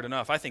weren't hard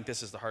enough, I think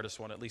this is the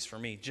hardest one, at least for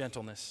me,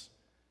 gentleness.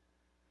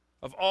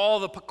 Of all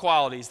the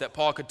qualities that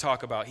Paul could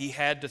talk about, he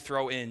had to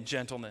throw in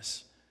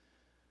gentleness.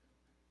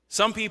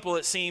 Some people,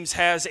 it seems,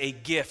 has a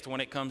gift when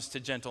it comes to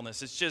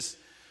gentleness.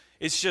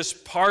 It's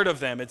just part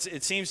of them.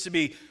 It seems to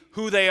be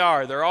who they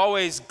are. They're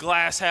always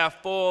glass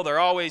half full. They're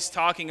always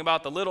talking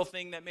about the little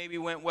thing that maybe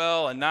went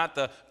well and not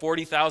the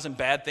 40,000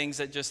 bad things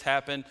that just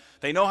happened.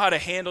 They know how to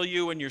handle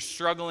you when you're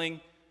struggling.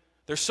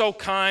 They're so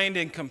kind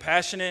and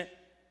compassionate.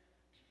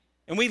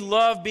 And we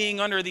love being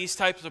under these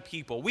types of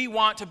people. We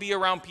want to be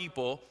around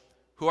people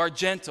who are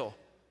gentle.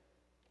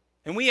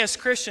 And we as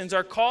Christians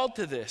are called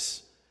to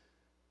this.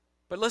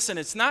 But listen,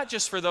 it's not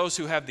just for those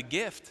who have the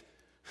gift.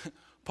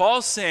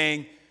 Paul's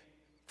saying,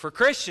 for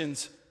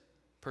Christians,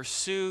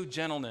 pursue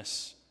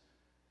gentleness.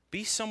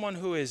 Be someone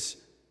who is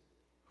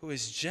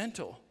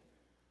gentle.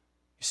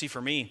 You see,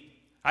 for me,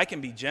 I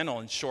can be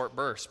gentle in short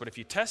bursts, but if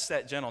you test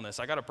that gentleness,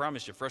 I got to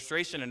promise you,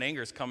 frustration and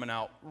anger is coming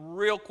out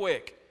real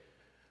quick.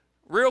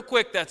 Real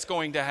quick, that's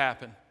going to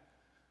happen.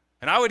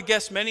 And I would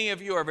guess many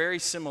of you are very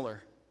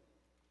similar.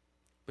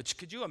 But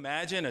could you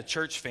imagine a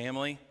church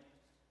family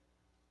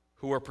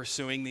who are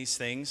pursuing these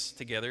things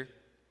together?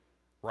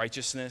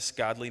 Righteousness,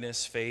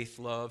 godliness, faith,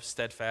 love,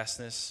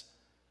 steadfastness,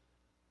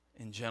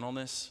 and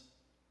gentleness.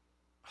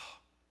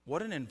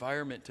 What an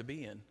environment to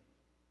be in.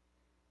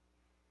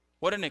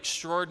 What an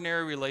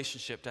extraordinary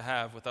relationship to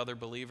have with other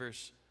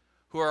believers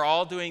who are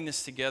all doing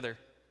this together,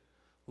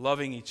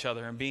 loving each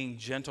other and being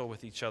gentle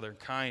with each other,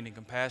 kind and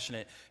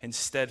compassionate and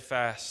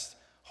steadfast,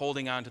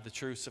 holding on to the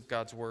truths of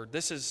God's word.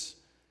 This is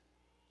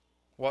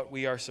what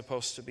we are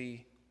supposed to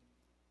be.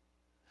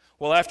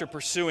 Well, after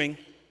pursuing,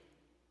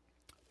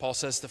 Paul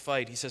says to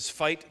fight. He says,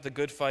 fight the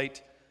good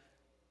fight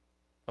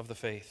of the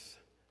faith.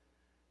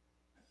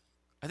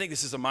 I think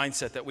this is a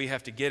mindset that we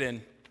have to get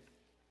in,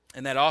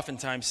 and that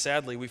oftentimes,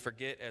 sadly, we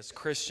forget as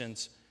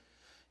Christians.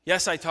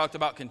 Yes, I talked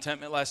about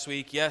contentment last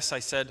week. Yes, I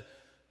said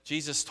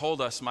Jesus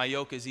told us, my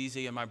yoke is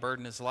easy and my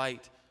burden is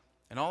light.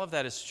 And all of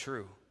that is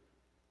true.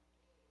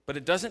 But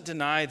it doesn't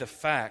deny the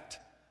fact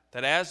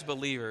that as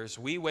believers,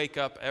 we wake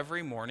up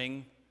every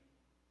morning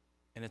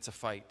and it's a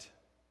fight.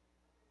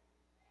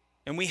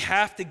 And we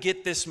have to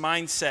get this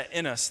mindset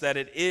in us that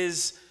it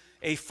is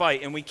a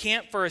fight. And we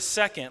can't for a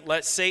second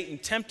let Satan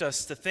tempt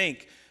us to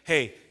think,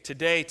 hey,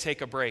 today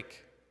take a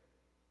break.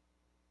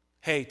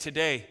 Hey,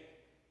 today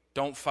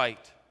don't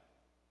fight.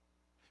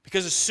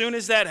 Because as soon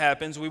as that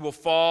happens, we will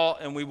fall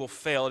and we will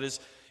fail.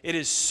 It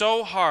is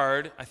so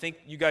hard, I think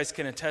you guys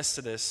can attest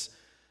to this,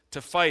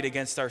 to fight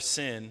against our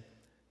sin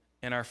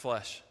and our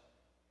flesh.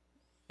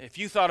 If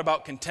you thought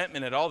about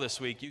contentment at all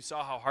this week, you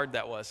saw how hard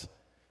that was.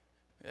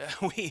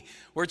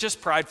 We're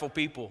just prideful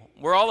people.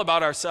 We're all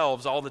about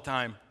ourselves all the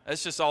time.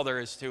 That's just all there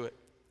is to it.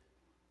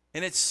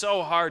 And it's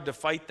so hard to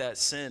fight that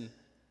sin.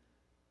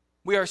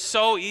 We are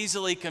so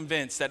easily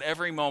convinced at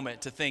every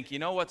moment to think, you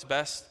know what's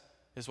best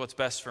is what's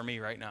best for me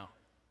right now.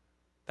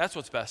 That's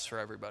what's best for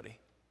everybody,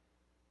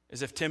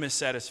 is if Tim is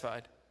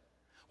satisfied.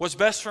 What's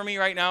best for me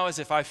right now is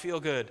if I feel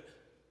good,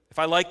 if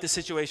I like the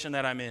situation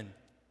that I'm in.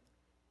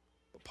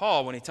 But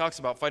Paul, when he talks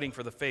about fighting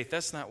for the faith,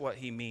 that's not what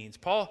he means.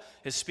 Paul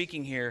is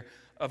speaking here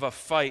of a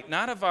fight,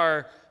 not of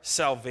our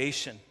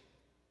salvation,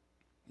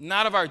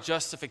 not of our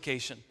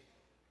justification.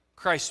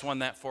 Christ won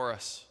that for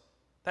us.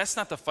 That's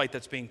not the fight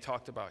that's being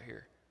talked about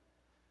here.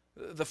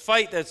 The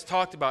fight that's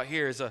talked about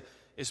here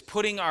is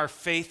putting our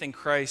faith in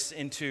Christ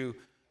into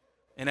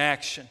an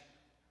action.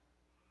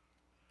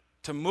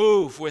 To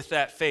move with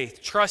that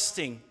faith,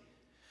 trusting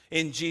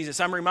in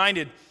Jesus. I'm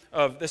reminded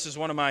of, this is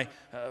one of my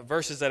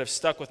verses that have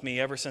stuck with me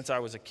ever since I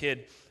was a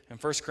kid. In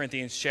 1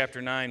 Corinthians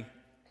chapter 9,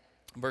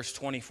 verse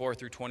 24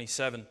 through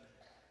 27.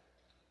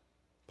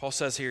 Paul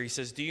says here, he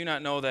says, do you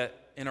not know that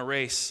in a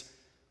race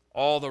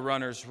all the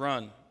runners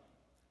run,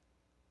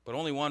 but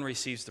only one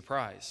receives the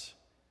prize?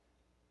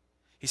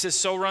 He says,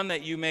 so run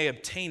that you may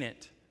obtain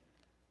it.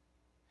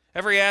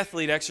 Every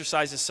athlete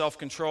exercises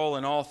self-control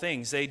in all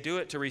things. They do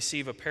it to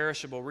receive a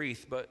perishable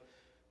wreath, but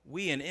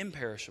we an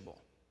imperishable.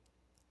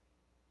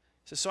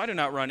 He says, so I do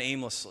not run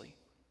aimlessly.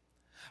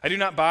 I do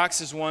not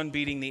box as one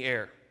beating the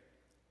air,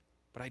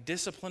 but I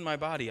discipline my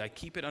body. I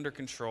keep it under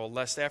control,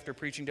 lest after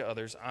preaching to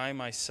others, I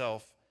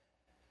myself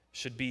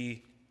should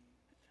be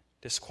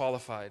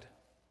disqualified.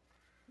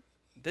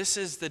 This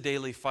is the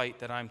daily fight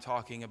that I'm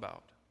talking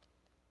about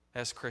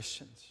as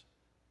Christians.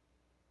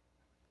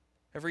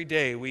 Every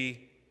day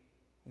we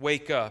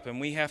wake up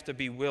and we have to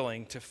be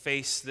willing to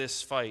face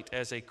this fight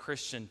as a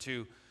Christian,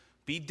 to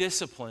be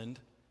disciplined,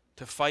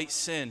 to fight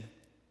sin,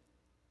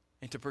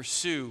 and to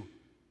pursue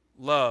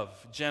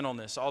love,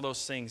 gentleness, all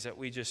those things that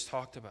we just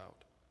talked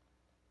about.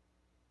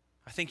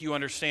 I think you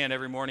understand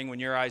every morning when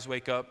your eyes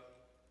wake up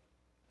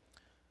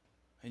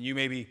and you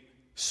maybe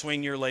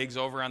swing your legs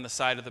over on the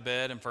side of the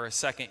bed and for a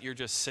second you're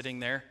just sitting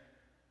there.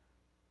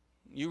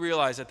 You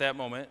realize at that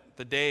moment,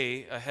 the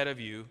day ahead of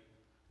you,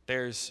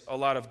 there's a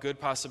lot of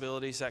good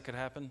possibilities that could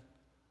happen,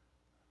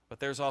 but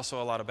there's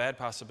also a lot of bad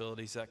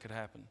possibilities that could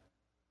happen.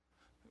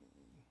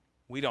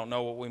 We don't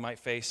know what we might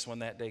face when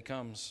that day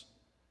comes.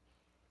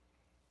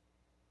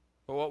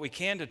 But what we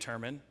can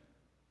determine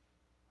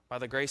by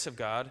the grace of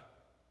God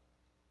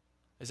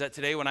is that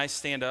today when I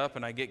stand up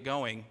and I get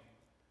going,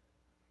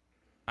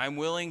 I'm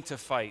willing to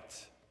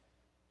fight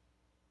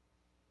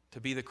to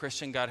be the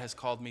Christian God has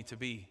called me to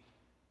be.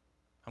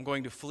 I'm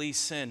going to flee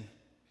sin.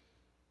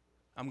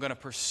 I'm going to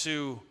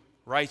pursue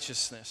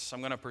righteousness. I'm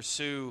going to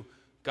pursue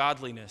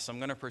godliness. I'm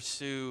going to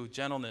pursue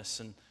gentleness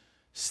and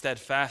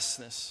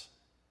steadfastness.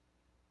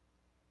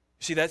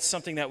 See, that's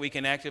something that we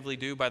can actively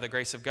do by the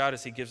grace of God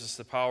as He gives us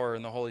the power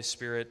and the Holy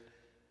Spirit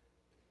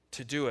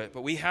to do it.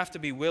 But we have to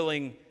be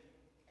willing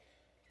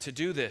to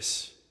do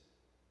this.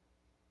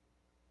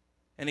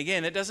 And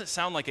again, it doesn't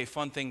sound like a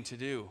fun thing to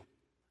do.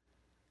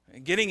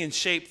 Getting in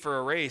shape for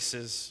a race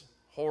is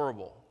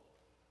horrible.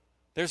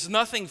 There's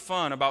nothing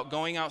fun about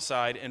going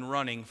outside and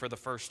running for the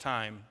first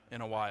time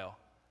in a while.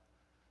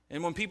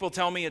 And when people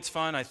tell me it's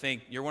fun, I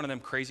think, you're one of them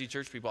crazy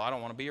church people I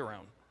don't want to be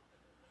around.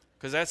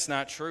 Because that's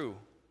not true.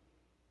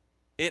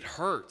 It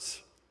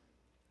hurts.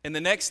 And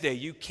the next day,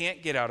 you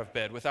can't get out of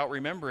bed without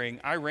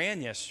remembering, I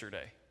ran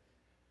yesterday.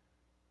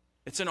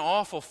 It's an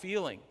awful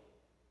feeling.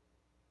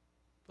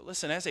 But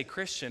listen, as a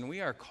Christian, we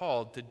are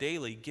called to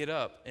daily get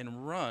up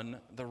and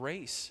run the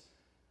race.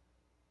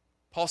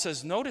 Paul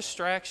says, no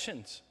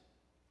distractions.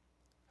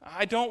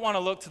 I don't want to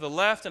look to the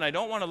left and I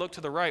don't want to look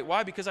to the right.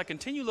 Why? Because I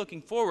continue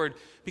looking forward,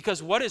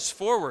 because what is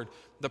forward?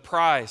 The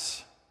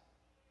prize.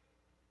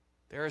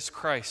 There is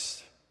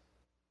Christ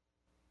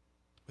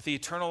with the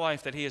eternal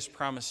life that he has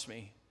promised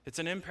me. It's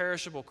an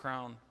imperishable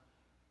crown.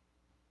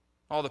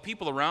 All the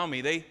people around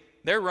me,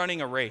 they're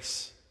running a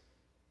race.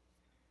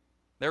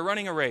 They're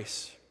running a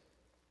race.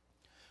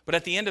 But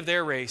at the end of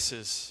their race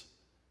is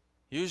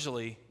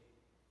usually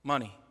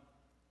money,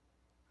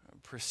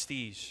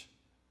 prestige,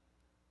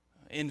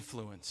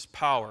 influence,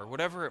 power,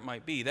 whatever it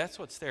might be. That's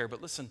what's there.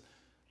 But listen,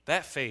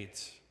 that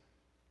fades.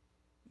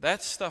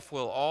 That stuff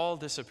will all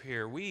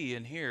disappear. We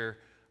in here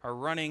are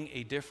running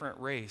a different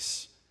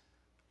race.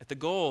 The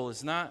goal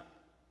is not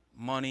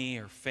money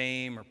or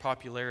fame or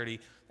popularity.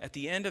 At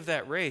the end of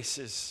that race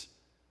is,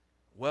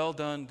 well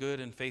done, good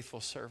and faithful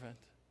servant.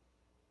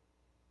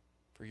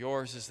 For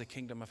yours is the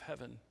kingdom of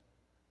heaven.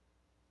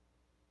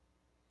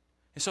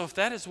 And so if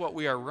that is what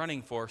we are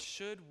running for,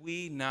 should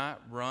we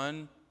not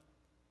run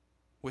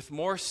with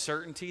more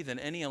certainty than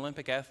any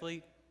Olympic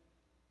athlete?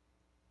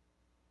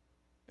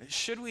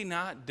 Should we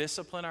not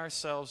discipline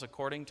ourselves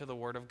according to the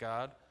Word of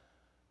God?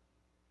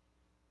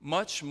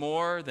 Much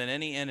more than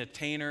any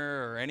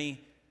entertainer or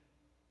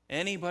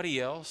anybody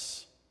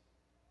else?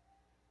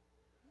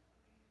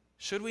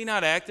 Should we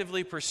not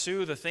actively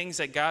pursue the things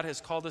that God has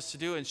called us to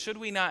do? And should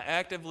we not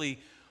actively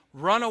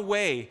run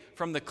away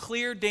from the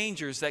clear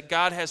dangers that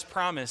God has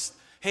promised?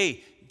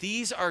 Hey,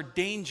 these are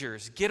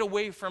dangers. Get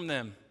away from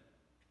them.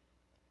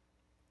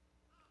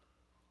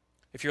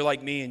 If you're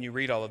like me and you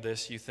read all of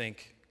this, you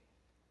think,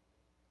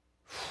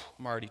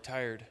 I'm already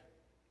tired.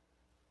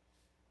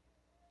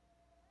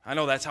 I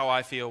know that's how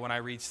I feel when I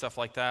read stuff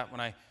like that.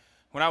 When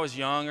I was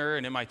younger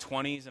and in my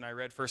 20s and I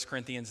read 1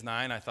 Corinthians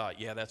 9, I thought,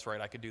 yeah, that's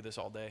right, I could do this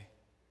all day.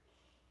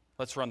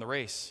 Let's run the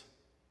race.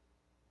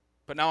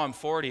 But now I'm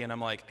 40 and I'm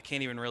like, I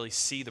can't even really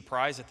see the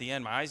prize at the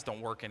end. My eyes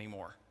don't work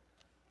anymore.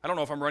 I don't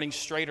know if I'm running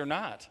straight or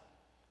not.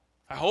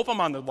 I hope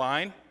I'm on the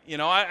line.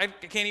 I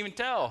can't even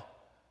tell.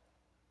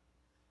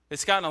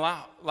 It's gotten a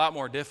lot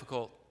more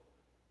difficult.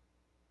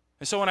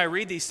 And so when I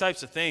read these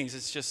types of things,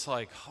 it's just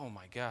like, oh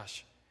my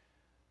gosh,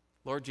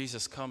 Lord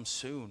Jesus, come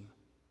soon.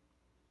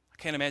 I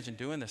can't imagine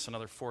doing this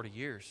another 40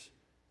 years.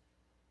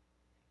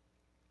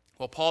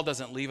 Well, Paul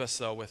doesn't leave us,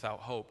 though, without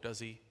hope, does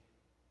he?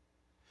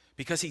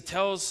 Because he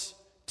tells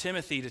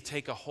Timothy to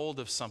take a hold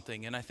of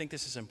something, and I think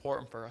this is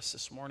important for us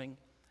this morning.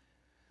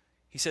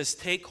 He says,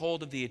 take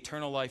hold of the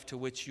eternal life to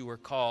which you were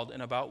called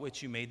and about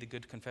which you made the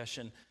good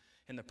confession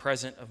in the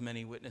presence of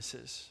many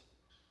witnesses.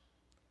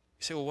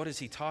 You say, well, what is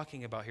he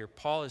talking about here?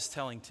 Paul is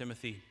telling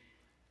Timothy,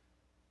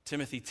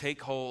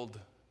 take hold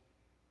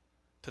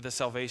to the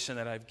salvation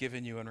that I've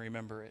given you and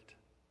remember it.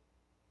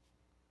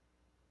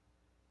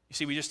 You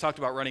see, we just talked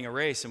about running a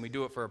race and we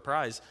do it for a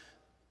prize.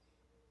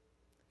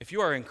 If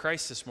you are in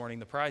Christ this morning,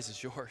 the prize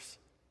is yours.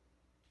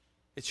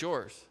 It's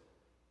yours.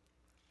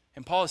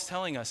 And Paul is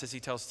telling us, as he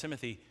tells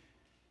Timothy,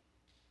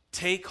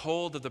 take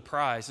hold of the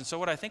prize. And so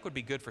what I think would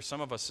be good for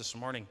some of us this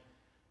morning,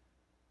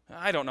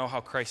 I don't know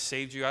how Christ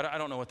saved you. I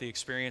don't know what the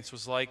experience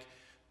was like.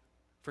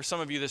 For some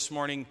of you this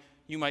morning,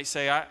 you might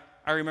say,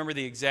 I remember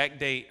the exact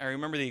date. I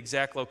remember the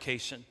exact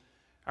location.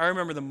 I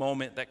remember the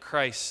moment that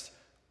Christ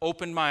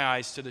opened my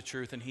eyes to the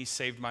truth and he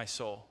saved my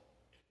soul.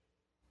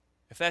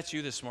 If that's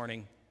you this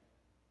morning,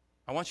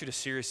 I want you to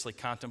seriously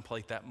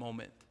contemplate that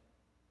moment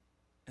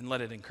and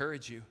let it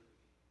encourage you.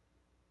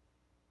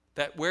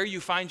 That where you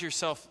find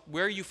yourself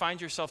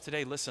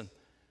today, listen,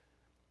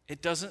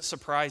 it doesn't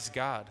surprise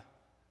God.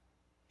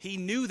 He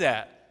knew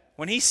that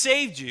when he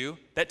saved you,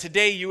 that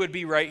today you would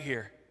be right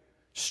here.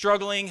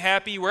 Struggling,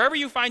 happy, wherever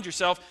you find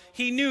yourself,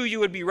 he knew you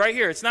would be right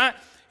here. It's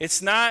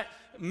not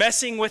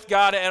messing with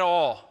God at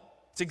all.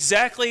 It's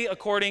exactly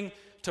according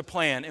to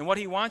plan. And what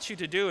he wants you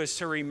to do is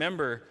to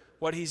remember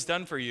what he's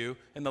done for you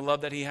and the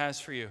love that he has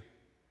for you.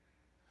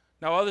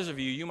 Now, others of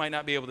you might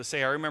not be able to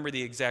say, I remember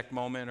the exact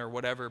moment or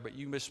whatever, but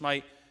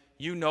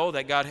you know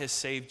that God has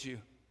saved you.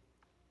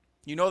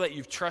 You know that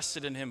you've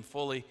trusted in him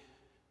fully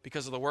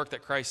because of the work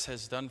that Christ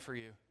has done for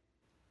you.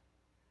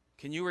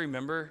 Can you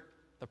remember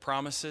the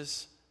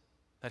promises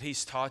that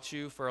he's taught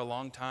you for a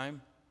long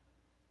time?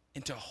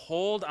 And to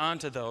hold on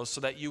to those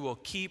so that you will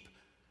keep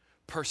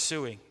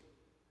pursuing,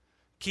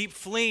 keep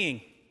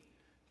fleeing,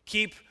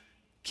 keep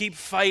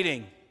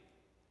fighting.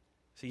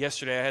 See,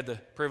 yesterday I had the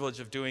privilege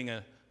of doing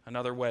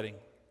another wedding.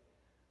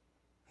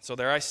 So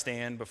there I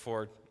stand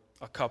before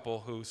a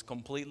couple who's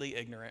completely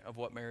ignorant of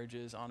what marriage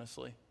is,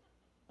 honestly.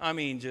 I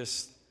mean,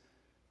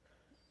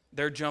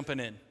 they're jumping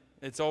in.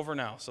 It's over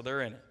now, so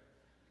they're in it.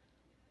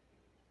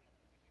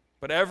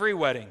 But every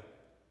wedding,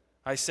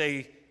 I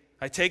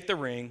take the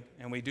ring,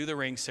 and we do the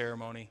ring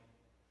ceremony.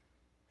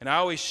 And I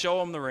always show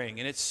them the ring.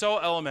 And it's so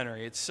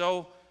elementary. It's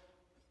so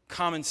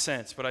common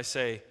sense. But I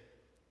say,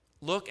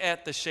 look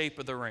at the shape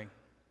of the ring.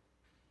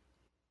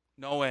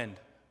 No end.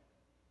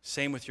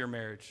 Same with your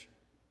marriage.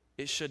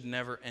 It should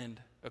never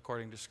end,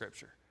 according to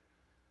Scripture.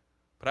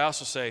 But I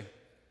also say,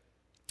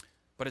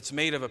 but it's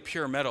made of a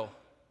pure metal.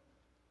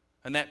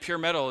 And that pure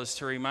metal is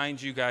to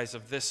remind you guys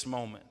of this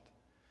moment.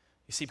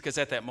 You You see, because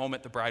at that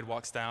moment, the bride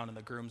walks down and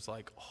the groom's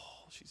like,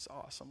 oh, she's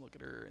awesome, look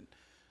at her. And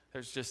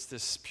there's just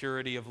this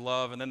purity of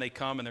love. And then they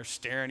come and they're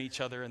staring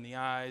each other in the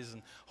eyes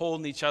and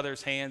holding each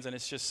other's hands. And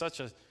it's just such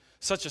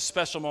a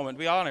special moment. To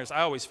be honest,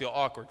 I always feel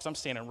awkward because I'm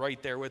standing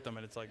right there with them.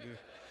 And it's like,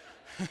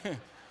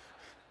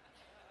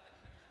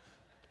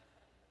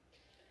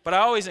 but I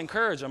always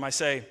encourage them. I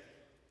say,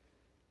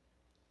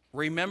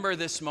 remember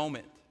this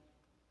moment.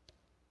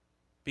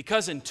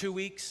 Because in 2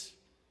 weeks,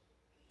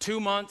 2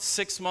 months,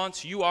 6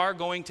 months, you are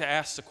going to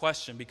ask the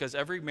question, because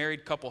every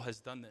married couple has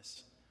done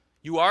this.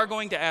 You are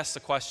going to ask the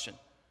question,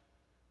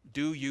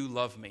 do you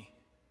love me?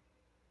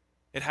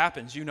 It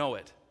happens, you know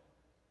it.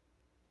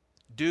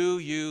 Do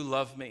you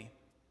love me?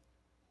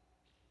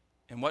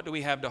 And what do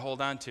we have to hold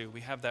on to?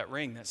 We have that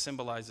ring that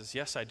symbolizes,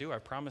 yes, I do. I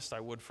promised I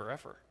would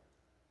forever.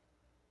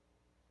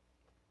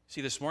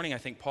 See, this morning I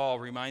think Paul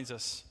reminds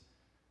us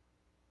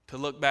to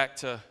look back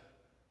to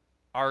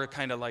our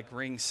kind of like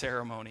ring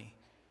ceremony.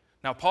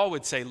 Now, Paul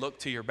would say, look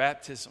to your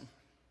baptism,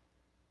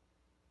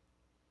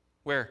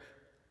 where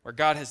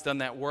God has done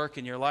that work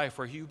in your life,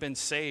 where you've been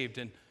saved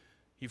and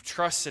you've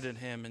trusted in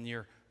him and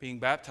you're being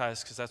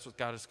baptized because that's what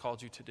God has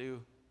called you to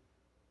do.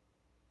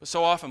 But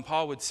so often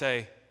Paul would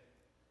say,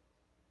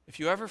 if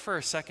you ever for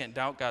a second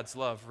doubt God's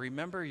love,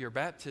 remember your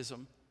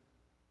baptism.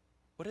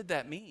 What did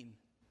that mean?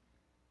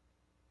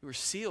 You were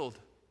sealed.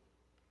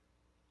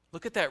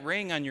 Look at that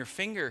ring on your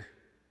finger.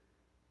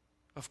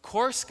 Of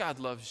course God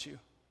loves you.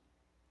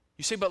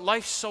 You say, but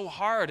life's so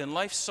hard and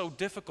life's so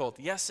difficult.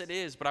 Yes, it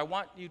is, but I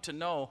want you to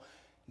know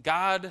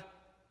God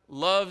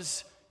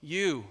loves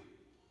you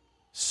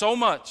so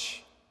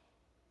much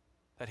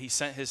that he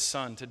sent his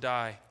son to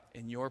die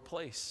in your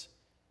place.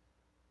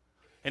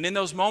 And in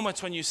those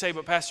moments when you say,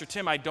 but Pastor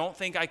Tim, I don't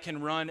think I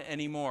can run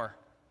anymore,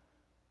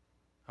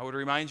 I would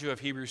remind you of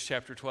Hebrews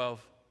chapter 12,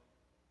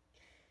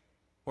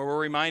 where we're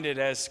reminded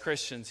as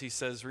Christians, he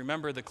says,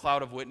 remember the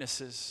cloud of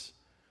witnesses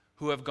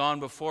who have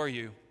gone before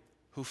you,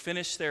 who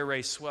finished their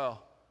race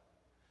well.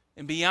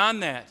 And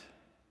beyond that,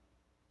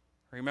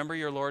 remember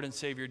your Lord and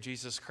Savior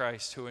Jesus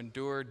Christ, who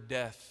endured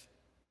death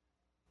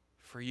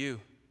for you.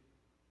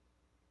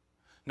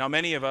 Now,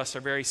 many of us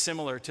are very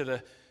similar to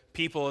the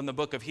people in the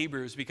book of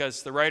Hebrews,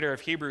 because the writer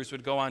of Hebrews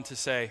would go on to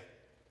say,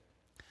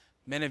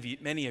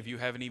 many of you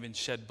haven't even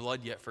shed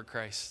blood yet for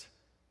Christ,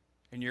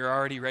 and you're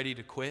already ready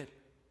to quit.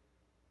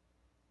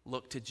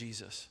 Look to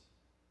Jesus.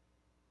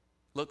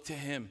 Look to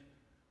him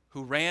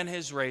who ran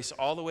his race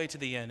all the way to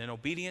the end in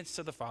obedience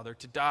to the Father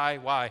to die.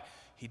 Why?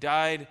 He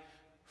died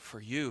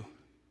for you.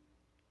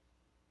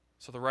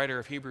 So the writer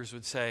of Hebrews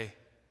would say,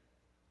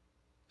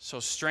 so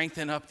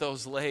strengthen up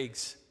those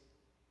legs,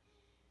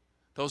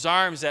 those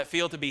arms that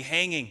feel to be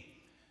hanging.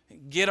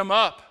 Get them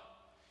up.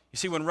 You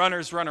see, when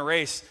runners run a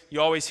race,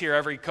 you always hear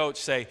every coach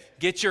say,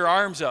 get your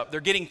arms up. They're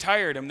getting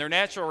tired, and their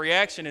natural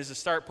reaction is to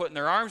start putting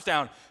their arms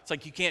down. It's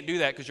like you can't do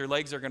that because your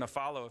legs are going to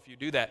follow if you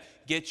do that.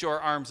 Get your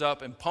arms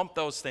up and pump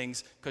those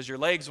things because your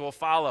legs will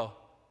follow.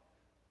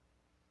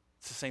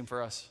 It's the same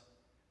for us.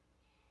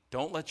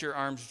 Don't let your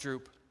arms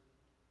droop.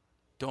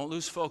 Don't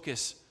lose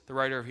focus, the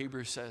writer of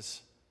Hebrews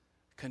says.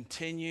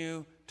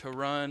 Continue to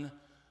run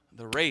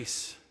the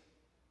race.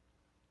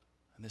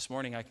 And this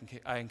morning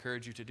I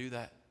encourage you to do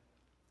that.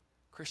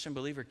 Christian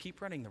believer,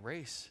 keep running the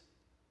race.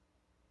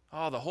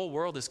 Oh, the whole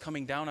world is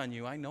coming down on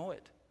you. I know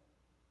it.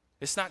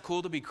 It's not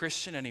cool to be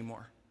Christian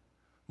anymore.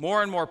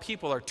 More and more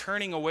people are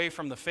turning away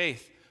from the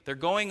faith. They're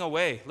going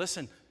away.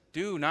 Listen,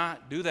 do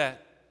not do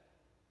that.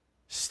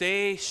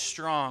 Stay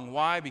strong.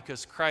 Why?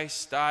 Because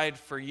Christ died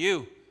for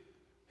you,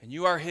 and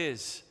you are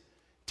his.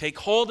 Take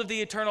hold of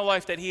the eternal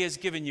life that he has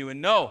given you,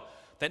 and know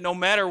that no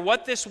matter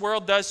what this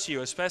world does to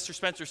you, as Pastor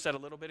Spencer said a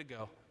little bit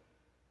ago,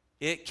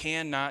 it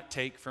cannot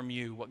take from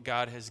you what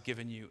God has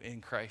given you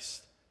in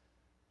Christ.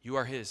 You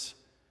are his,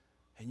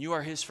 and you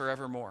are his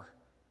forevermore.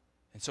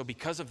 And so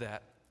because of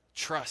that,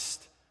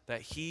 trust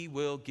that he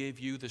will give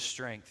you the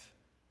strength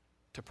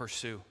to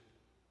pursue,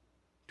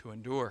 to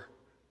endure,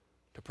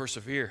 to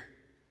persevere.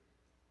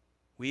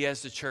 We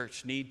as the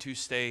church need to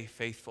stay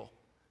faithful.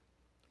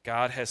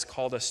 God has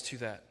called us to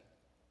that.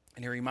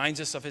 And he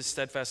reminds us of his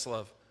steadfast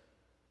love.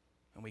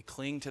 And we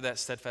cling to that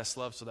steadfast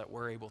love so that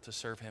we're able to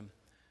serve him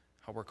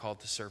how we're called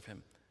to serve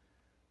him.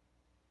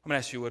 I'm going to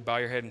ask if you would bow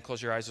your head and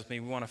close your eyes with me.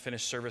 We want to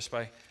finish service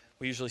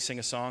we usually sing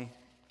a song.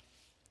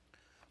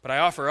 But I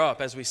offer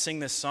up, as we sing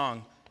this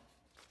song,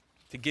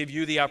 to give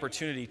you the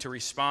opportunity to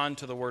respond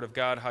to the Word of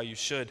God how you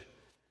should.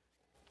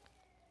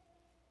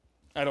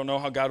 I don't know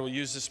how God will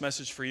use this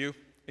message for you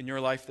in your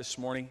life this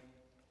morning.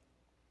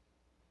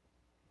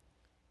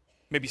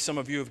 Maybe some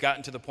of you have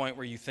gotten to the point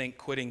where you think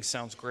quitting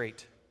sounds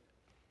great.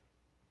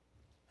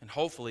 And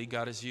hopefully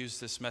God has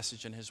used this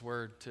message in his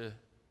Word to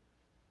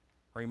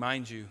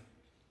remind you,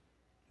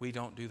 we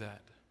don't do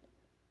that.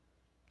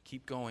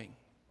 Keep going.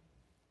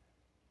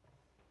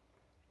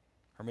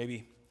 Or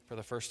maybe for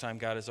the first time,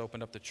 God has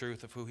opened up the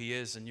truth of who he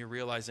is, and you're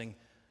realizing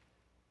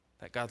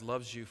that God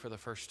loves you for the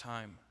first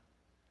time.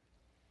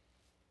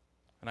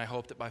 And I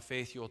hope that by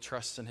faith you will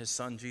trust in his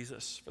Son,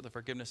 Jesus, for the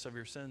forgiveness of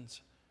your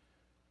sins.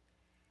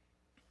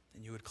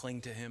 And you would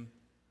cling to him.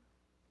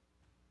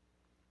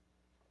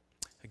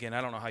 Again,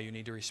 I don't know how you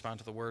need to respond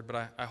to the word,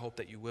 but I hope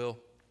that you will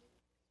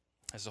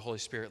as the Holy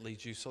Spirit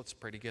leads you. So let's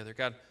pray together.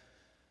 God,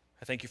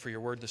 I thank you for your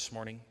word this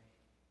morning.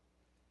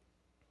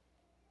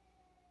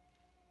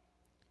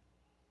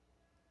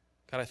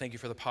 God, I thank you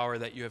for the power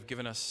that you have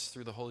given us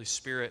through the Holy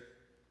Spirit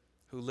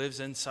who lives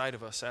inside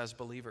of us as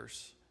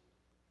believers,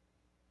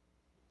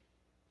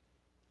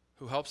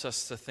 who helps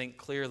us to think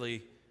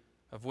clearly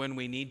of when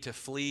we need to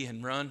flee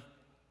and run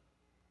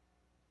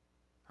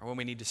or when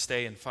we need to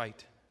stay and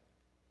fight.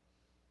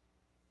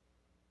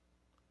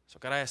 So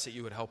God, I ask that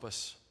you would help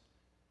us.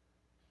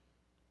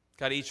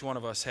 God, each one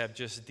of us have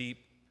just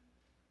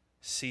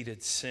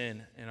deep-seated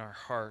sin in our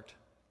heart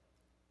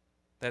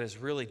that is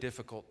really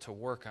difficult to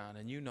work on,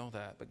 and you know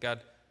that. But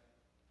God,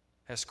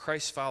 as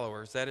Christ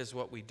followers, that is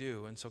what we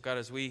do. And so God,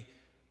 as we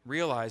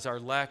realize our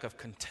lack of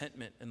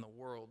contentment in the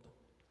world,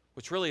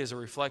 which really is a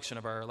reflection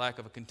of our lack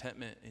of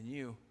contentment in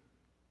you,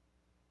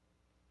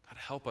 God,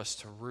 help us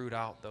to root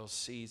out those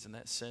seeds and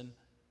that sin.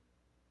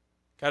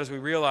 God, as we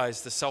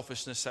realize the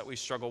selfishness that we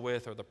struggle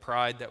with, or the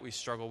pride that we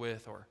struggle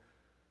with, or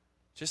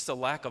just the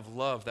lack of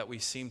love that we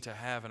seem to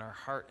have in our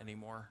heart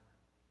anymore,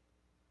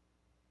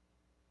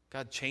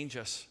 God, change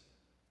us.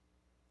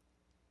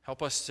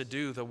 Help us to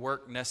do the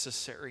work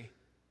necessary.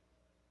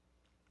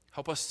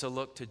 Help us to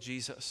look to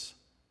Jesus,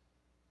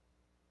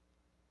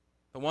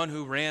 the one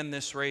who ran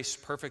this race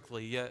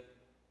perfectly, yet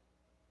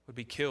would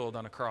be killed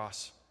on a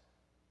cross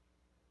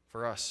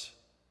for us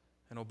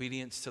in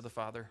obedience to the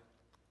Father.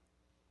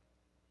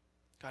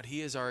 God,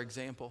 he is our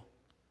example.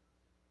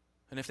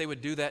 And if they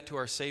would do that to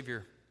our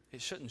Savior,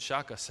 it shouldn't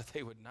shock us that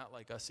they would not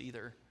like us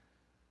either.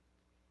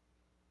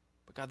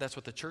 But God, that's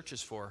what the church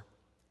is for.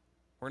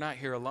 We're not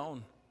here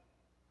alone.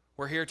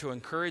 We're here to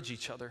encourage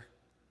each other,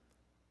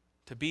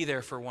 to be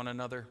there for one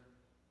another,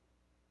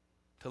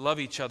 to love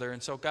each other.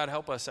 And so, God,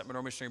 help us at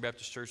Monroe Missionary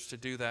Baptist Church to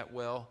do that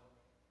well,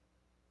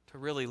 to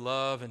really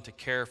love and to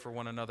care for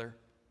one another.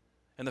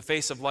 In the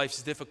face of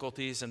life's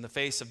difficulties, in the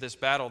face of this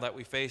battle that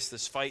we face,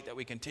 this fight that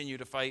we continue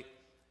to fight,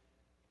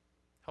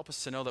 help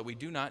us to know that we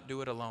do not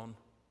do it alone.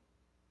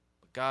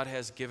 But God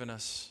has given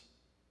us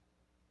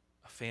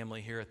a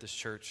family here at this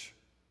church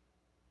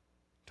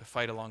to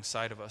fight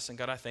alongside of us. And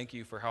God, I thank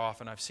you for how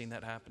often I've seen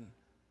that happen.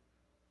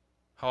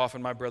 How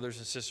often my brothers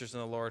and sisters in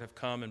the Lord have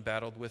come and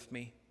battled with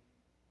me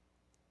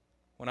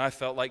when I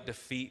felt like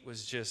defeat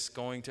was just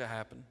going to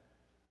happen.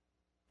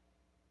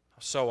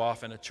 So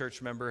often a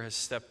church member has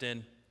stepped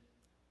in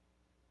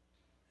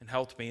and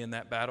helped me in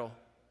that battle,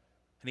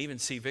 and even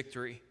see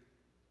victory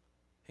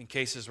in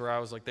cases where I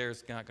was like,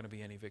 there's not going to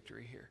be any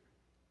victory here.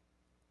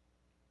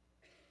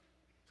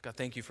 God,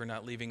 thank you for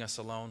not leaving us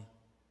alone.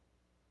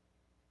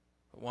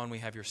 But one, we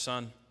have your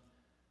Son,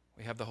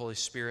 we have the Holy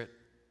Spirit,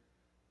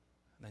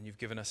 and then you've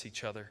given us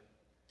each other.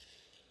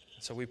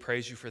 And so we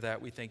praise you for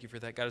that. We thank you for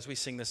that. God, as we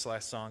sing this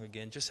last song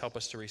again, just help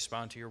us to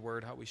respond to your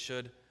word how we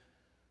should.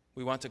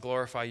 We want to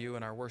glorify you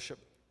in our worship.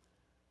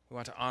 We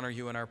want to honor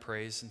you in our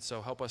praise. And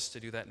so help us to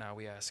do that now,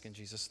 we ask in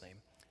Jesus' name.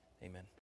 Amen.